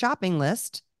big shopping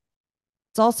list.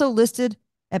 It's also listed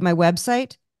at my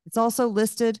website. It's also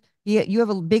listed. You have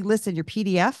a big list in your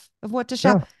PDF of what to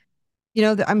shop.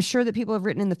 Yeah. I'm sure that people have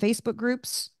written in the Facebook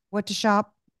groups what to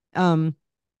shop. Um,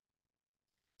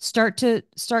 start to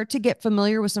get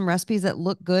familiar with some recipes that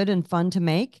look good and fun to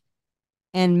make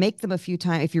and make them a few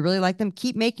times. If you really like them,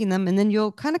 keep making them and then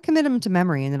you'll kind of commit them to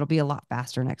memory and it'll be a lot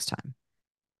faster next time.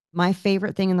 My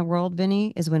favorite thing in the world,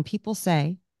 Vinny, is when people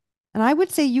say, and I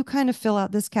would say you kind of fill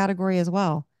out this category as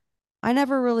well. I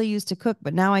never really used to cook,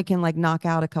 but now I can like knock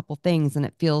out a couple things and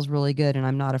it feels really good and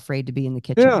I'm not afraid to be in the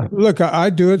kitchen. Yeah. Look, I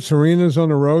do it. Serena's on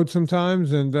the road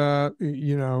sometimes, and I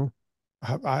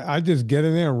just get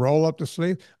in there and roll up the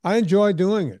sleeve. I enjoy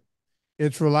doing it.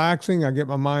 It's relaxing. I get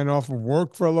my mind off of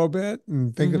work for a little bit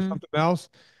and think of Mm-hmm. something else.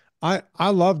 I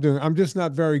love doing it. I'm just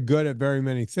not very good at very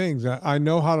many things. I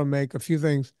know how to make a few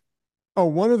things. Oh,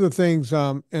 one of the things,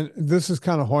 and this is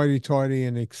kind of hoity-toity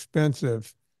and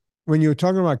expensive. When you were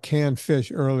talking about canned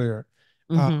fish earlier,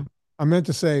 uh, Mm-hmm. I meant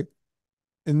to say,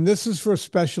 and this is for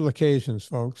special occasions,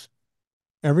 folks.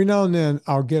 Every now and then,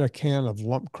 I'll get a can of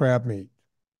lump crab meat,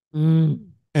 Mm.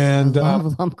 I and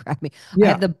love lump crab meat. I yeah.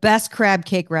 have the best crab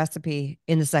cake recipe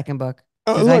in the second book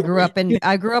Oh, because look,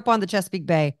 I grew up on the Chesapeake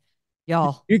Bay,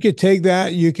 y'all. you could take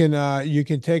that. You can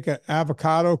take an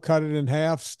avocado, cut it in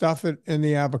half, stuff it in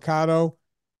the avocado,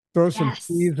 throw some Yes.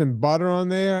 cheese and butter on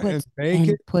there, and bake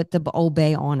it. Put the Old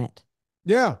Bay on it.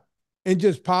 Yeah. And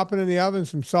just pop it in the oven,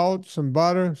 some salt, some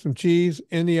butter, some cheese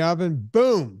in the oven.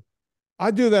 Boom. I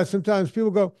do that sometimes.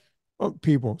 People go, oh,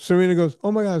 Serena goes,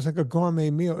 oh my God, it's like a gourmet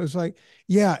meal. It's like,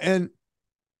 yeah. And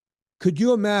could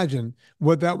you imagine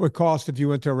what that would cost if you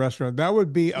went to a restaurant? That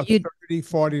would be a You $30,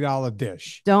 $40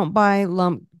 dish. don't buy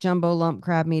jumbo lump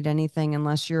crab meat anything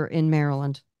unless you're in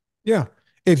Maryland. Yeah.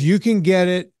 If you can get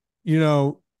it,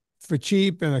 for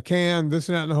cheap in a can, this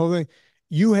and that and the whole thing,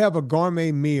 you have a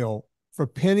gourmet meal for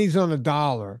pennies on a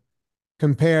dollar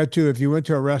compared to if you went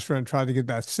to a restaurant and tried to get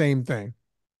that same thing.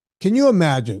 Can you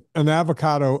imagine an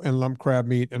avocado and lump crab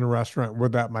meat in a restaurant,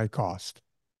 what that might cost?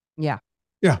 Yeah.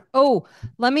 Yeah. Oh,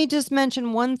 let me just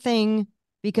mention one thing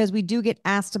because we do get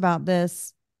asked about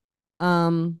this.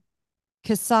 Um,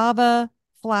 Cassava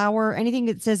flour, anything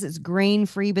that says it's grain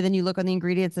free, but then you look on the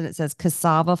ingredients and it says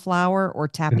cassava flour or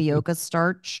tapioca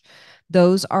starch.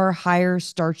 Those are higher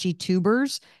starchy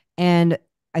tubers. And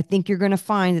I think you're going to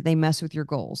find that they mess with your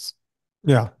goals.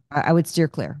 Yeah. I would steer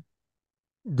clear.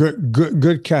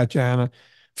 Good catch, Anna.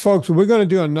 Folks, we're going to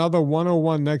do another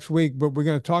 101 next week, but we're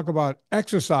going to talk about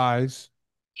exercise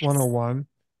 101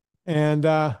 and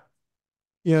that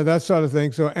sort of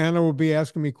thing. So Anna will be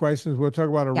asking me questions. We'll talk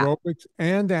about Yeah. aerobics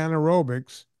and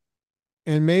anaerobics.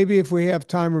 And maybe if we have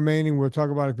time remaining, we'll talk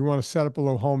about if you want to set up a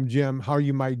little home gym, how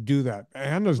you might do that.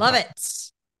 Anna's Love done. it.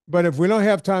 But if we don't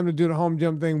have time to do the home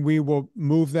gym thing, we will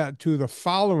move that to the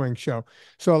following show.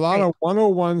 So a lot of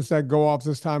 101s that go off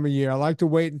this time of year. I like to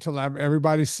wait until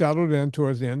everybody's settled in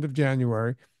towards the end of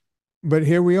January. But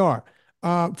here we are.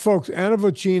 Folks, Anna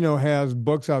Vocino has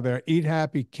books out there, Eat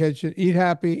Happy Kitchen, Eat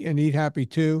Happy and Eat Happy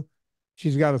Too.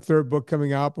 She's got a third book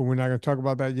coming out, but we're not going to talk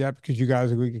about that yet because you guys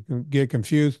can get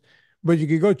confused. But you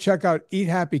can go check out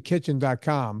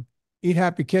eathappykitchen.com. Eat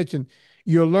Happy Kitchen.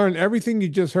 You'll learn everything you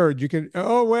just heard. You can,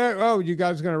 you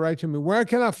guys are going to write to me. Where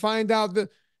can I find out that?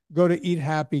 Go to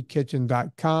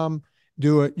eathappykitchen.com.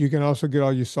 Do it. You can also get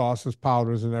all your sauces,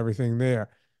 powders, and everything there.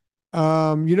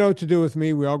 You know what to do with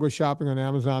me. We all go shopping on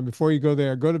Amazon. Before you go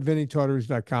there, go to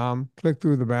VinnieTortorich.com, click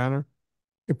through the banner.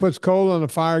 It puts coal on the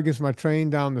fire, gets my train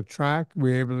down the track.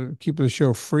 We're able to keep the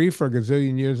show free for a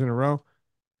gazillion years in a row.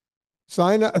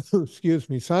 Sign up, excuse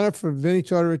me, sign up for Vinnie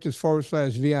Tortorich's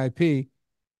 /VIP.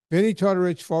 Vinnie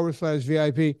Tortorich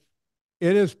 /VIP.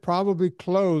 It is probably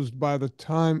closed by the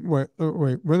time, wait,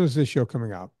 when is this show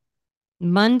coming out?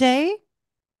 Monday,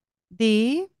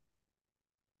 the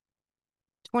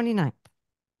 29th.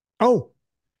 Oh,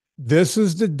 this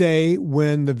is the day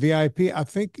when the VIP, I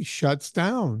think, shuts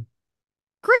down.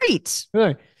 Great.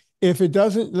 Right. If it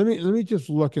doesn't, let me just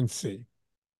look and see.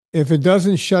 If it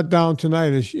doesn't shut down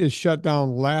tonight, it shut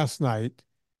down last night.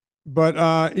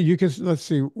 But you can, let's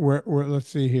see where let's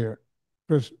see here.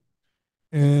 Chris,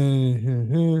 please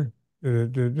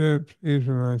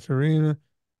remind Serena.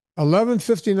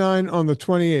 11:59 on the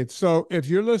 28th. So if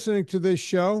you're listening to this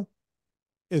show,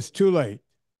 it's too late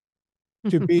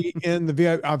to be in the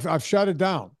VIP. I've shut it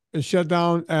down. It shut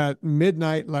down at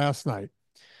midnight last night.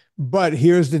 But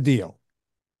here's the deal.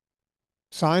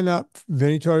 Sign up,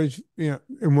 Vinnie Tortorich,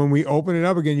 and when we open it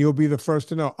up again, you'll be the first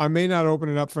to know. I may not open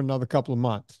it up for another couple of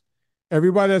months.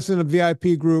 Everybody that's in the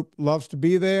VIP group loves to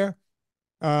be there.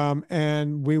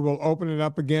 And we will open it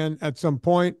up again at some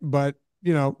point, but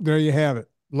there you have it.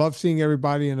 Love seeing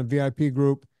everybody in a VIP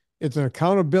group. It's an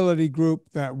accountability group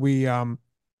that we have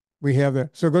there.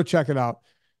 So go check it out.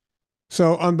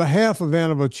 So on behalf of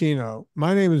Anna Vocino,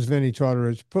 my name is Vinnie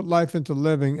Tortorich. Put life into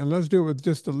living, and let's do it with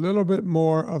just a little bit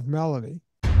more of Melanie.